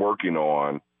I'm working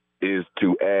on is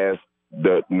to ask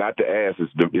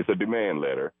it's a demand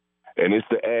letter, and it's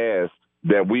to ask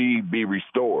that we be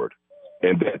restored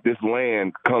and that this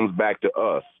land comes back to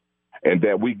us and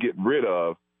that we get rid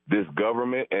of this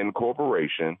government and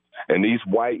corporation and these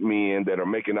white men that are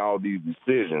making all these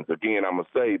decisions. Again, I'm going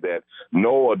to say that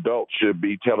no adult should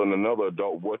be telling another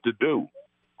adult what to do.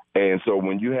 And so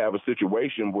when you have a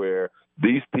situation where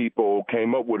these people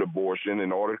came up with abortion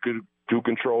in order to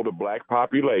control the black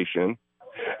population,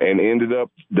 and ended up,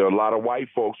 a lot of white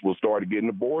folks will start getting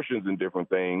abortions and different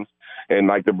things. And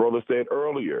like the brother said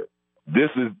earlier, this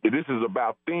is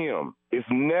about them. It's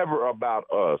never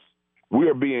about us. We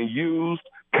are being used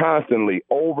constantly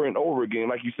over and over again.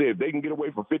 Like you said, if they can get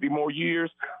away for 50 more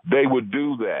years, they would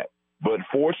do that. But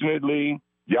fortunately,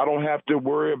 y'all don't have to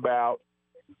worry about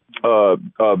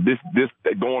this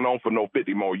going on for no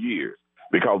 50 more years.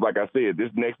 Because like I said,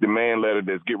 this next demand letter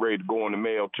that's getting ready to go in the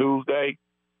mail Tuesday,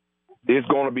 it's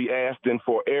going to be asking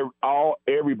for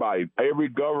everybody, every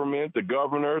government, the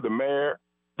governor, the mayor,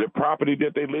 the property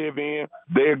that they live in.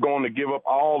 They're going to give up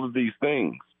all of these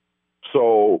things.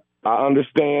 So I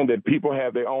understand that people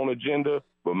have their own agenda,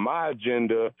 but my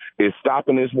agenda is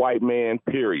stopping this white man,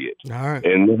 period. All right.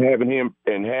 And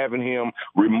having him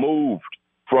removed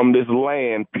from this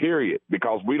land, period,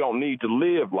 because we don't need to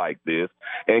live like this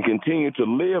and continue to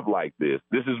live like this.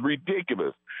 This is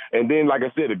ridiculous. And then, like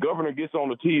I said, the governor gets on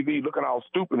the TV looking all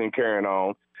stupid and carrying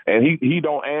on, and he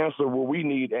don't answer what we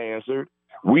need answered.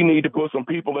 We need to put some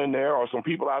people in there or some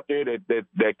people out there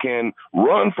that can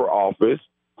run for office,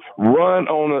 run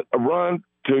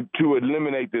to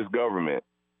eliminate this government.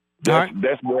 That's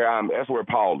where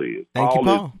Paul is. Thank you,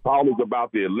 Paul. Paul is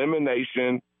about the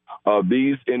elimination of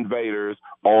these invaders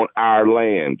on our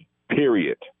land,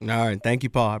 period. All right. Thank you,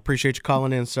 Paul. I appreciate you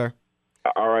calling in, sir.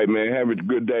 All right, man. Have a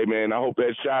good day, man. I hope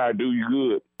that shower do you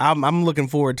good. I'm looking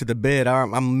forward to the bed.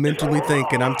 I'm mentally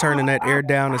thinking I'm turning that air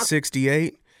down to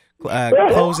 68,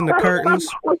 closing the curtains.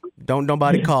 Don't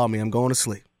nobody call me. I'm going to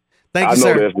sleep. Thank you,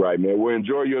 sir. I know that's right, man. Well,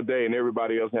 enjoy your day, and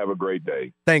everybody else have a great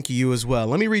day. Thank you, you as well.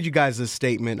 Let me read you guys this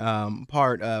statement,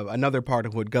 another part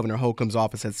of what Governor Holcomb's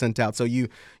office had sent out. So you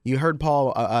heard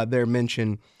Paul there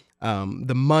mention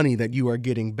the money that you are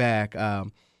getting back.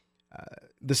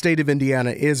 The state of Indiana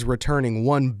is returning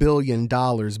 $1 billion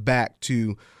back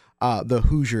to the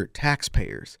Hoosier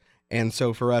taxpayers. And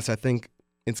so for us, I think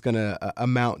it's going to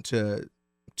amount to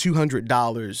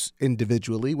 $200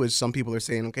 individually, which some people are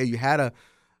saying, okay, you had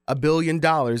a $1 billion,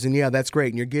 and yeah, that's great,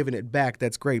 and you're giving it back,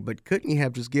 that's great, but couldn't you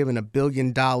have just given $1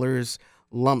 billion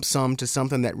lump sum to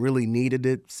something that really needed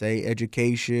it, say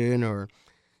education, or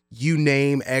you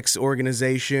name X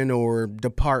organization or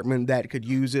department that could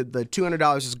use it? The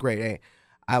 $200 is great. Hey,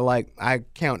 I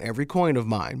count every coin of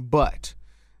mine, but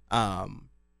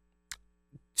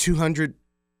 $200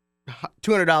 and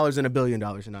 $1 billion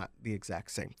are not the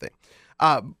exact same thing.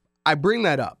 I bring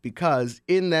that up because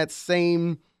in that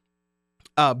same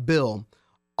bill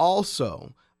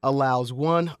also allows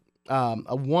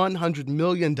 $100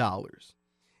 million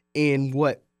in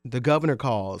what the governor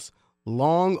calls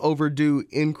long overdue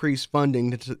increased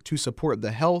funding to support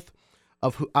the health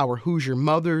of our Hoosier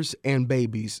mothers and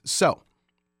babies. So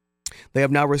they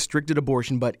have now restricted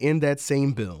abortion, but in that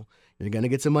same bill, you're going to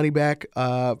get some money back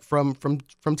from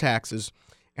taxes,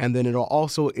 and then it'll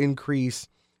also increase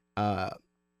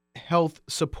health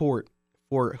support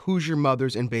for Hoosier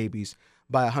mothers and babies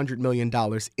by $100 million.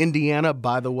 Indiana,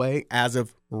 by the way, as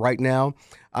of right now,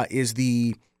 is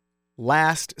the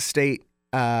last state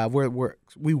where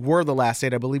we were the last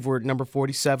state. I believe we're at number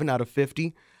 47 out of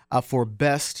 50 for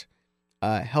best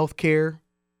health care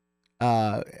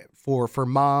for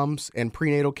moms and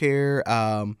prenatal care,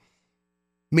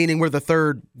 meaning we're the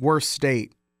third worst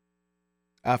state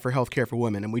for health care for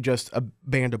women, and we just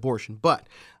banned abortion. But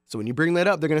so when you bring that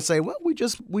up, they're going to say, well, we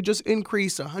just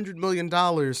increased $100 million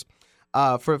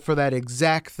for that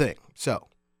exact thing. So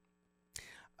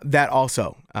that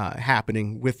also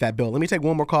happening with that bill. Let me take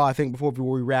one more call, I think, before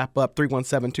we wrap up.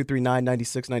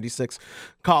 317-239-9696.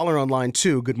 Caller on line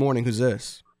 2. Good morning. Who's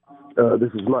this?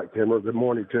 This is Mike Cameron. Good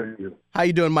morning to you. How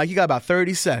you doing, Mike? You got about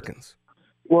 30 seconds.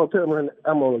 Well, Cameron,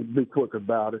 I'm going to be quick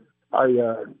about it.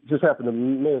 I just happened to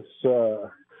miss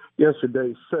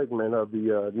yesterday's segment of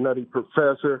the Nutty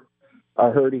Professor.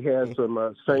 I heard he had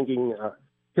some singing,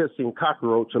 hissing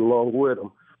cockroach along with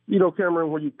him. You know,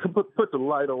 Cameron, when you put the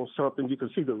light on something, you can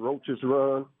see the roaches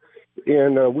run.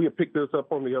 And we'll pick this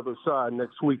up on the other side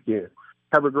next weekend.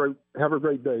 Have a great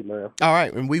day, man. All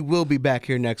right, and we will be back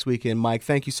here next weekend, Mike.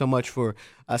 Thank you so much for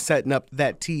setting up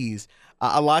that tease.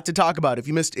 A lot to talk about. If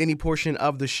you missed any portion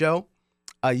of the show,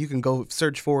 you can go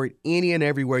search for it any and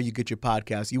everywhere you get your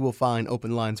podcast. You will find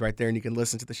Open Lines right there, and you can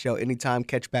listen to the show anytime,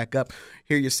 catch back up,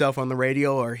 hear yourself on the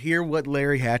radio, or hear what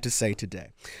Larry had to say today.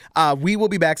 We will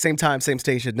be back same time, same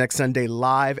station next Sunday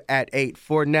live at 8.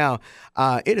 For now,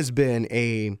 it has been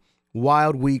a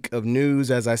wild week of news,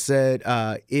 as I said,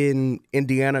 in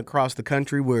Indiana, across the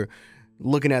country. We're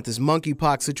looking at this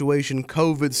monkeypox situation,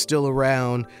 COVID's still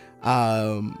around,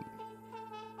 and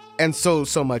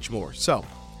so much more. So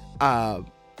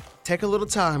take a little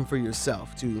time for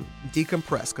yourself to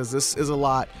decompress, because this is a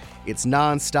lot. It's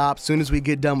nonstop. As soon as we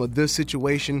get done with this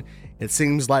situation, it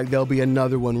seems like there'll be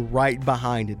another one right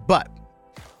behind it. But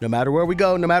no matter where we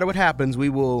go, no matter what happens, we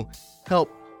will help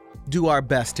do our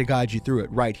best to guide you through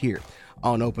it right here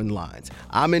on Open Lines.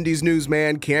 I'm Indy's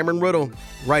newsman, Cameron Riddle,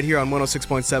 right here on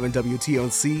 106.7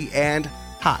 WTOC and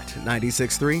Hot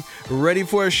 96.3. Ready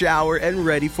for a shower and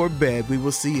ready for bed. We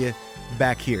will see you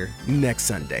back here next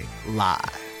Sunday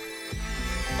live.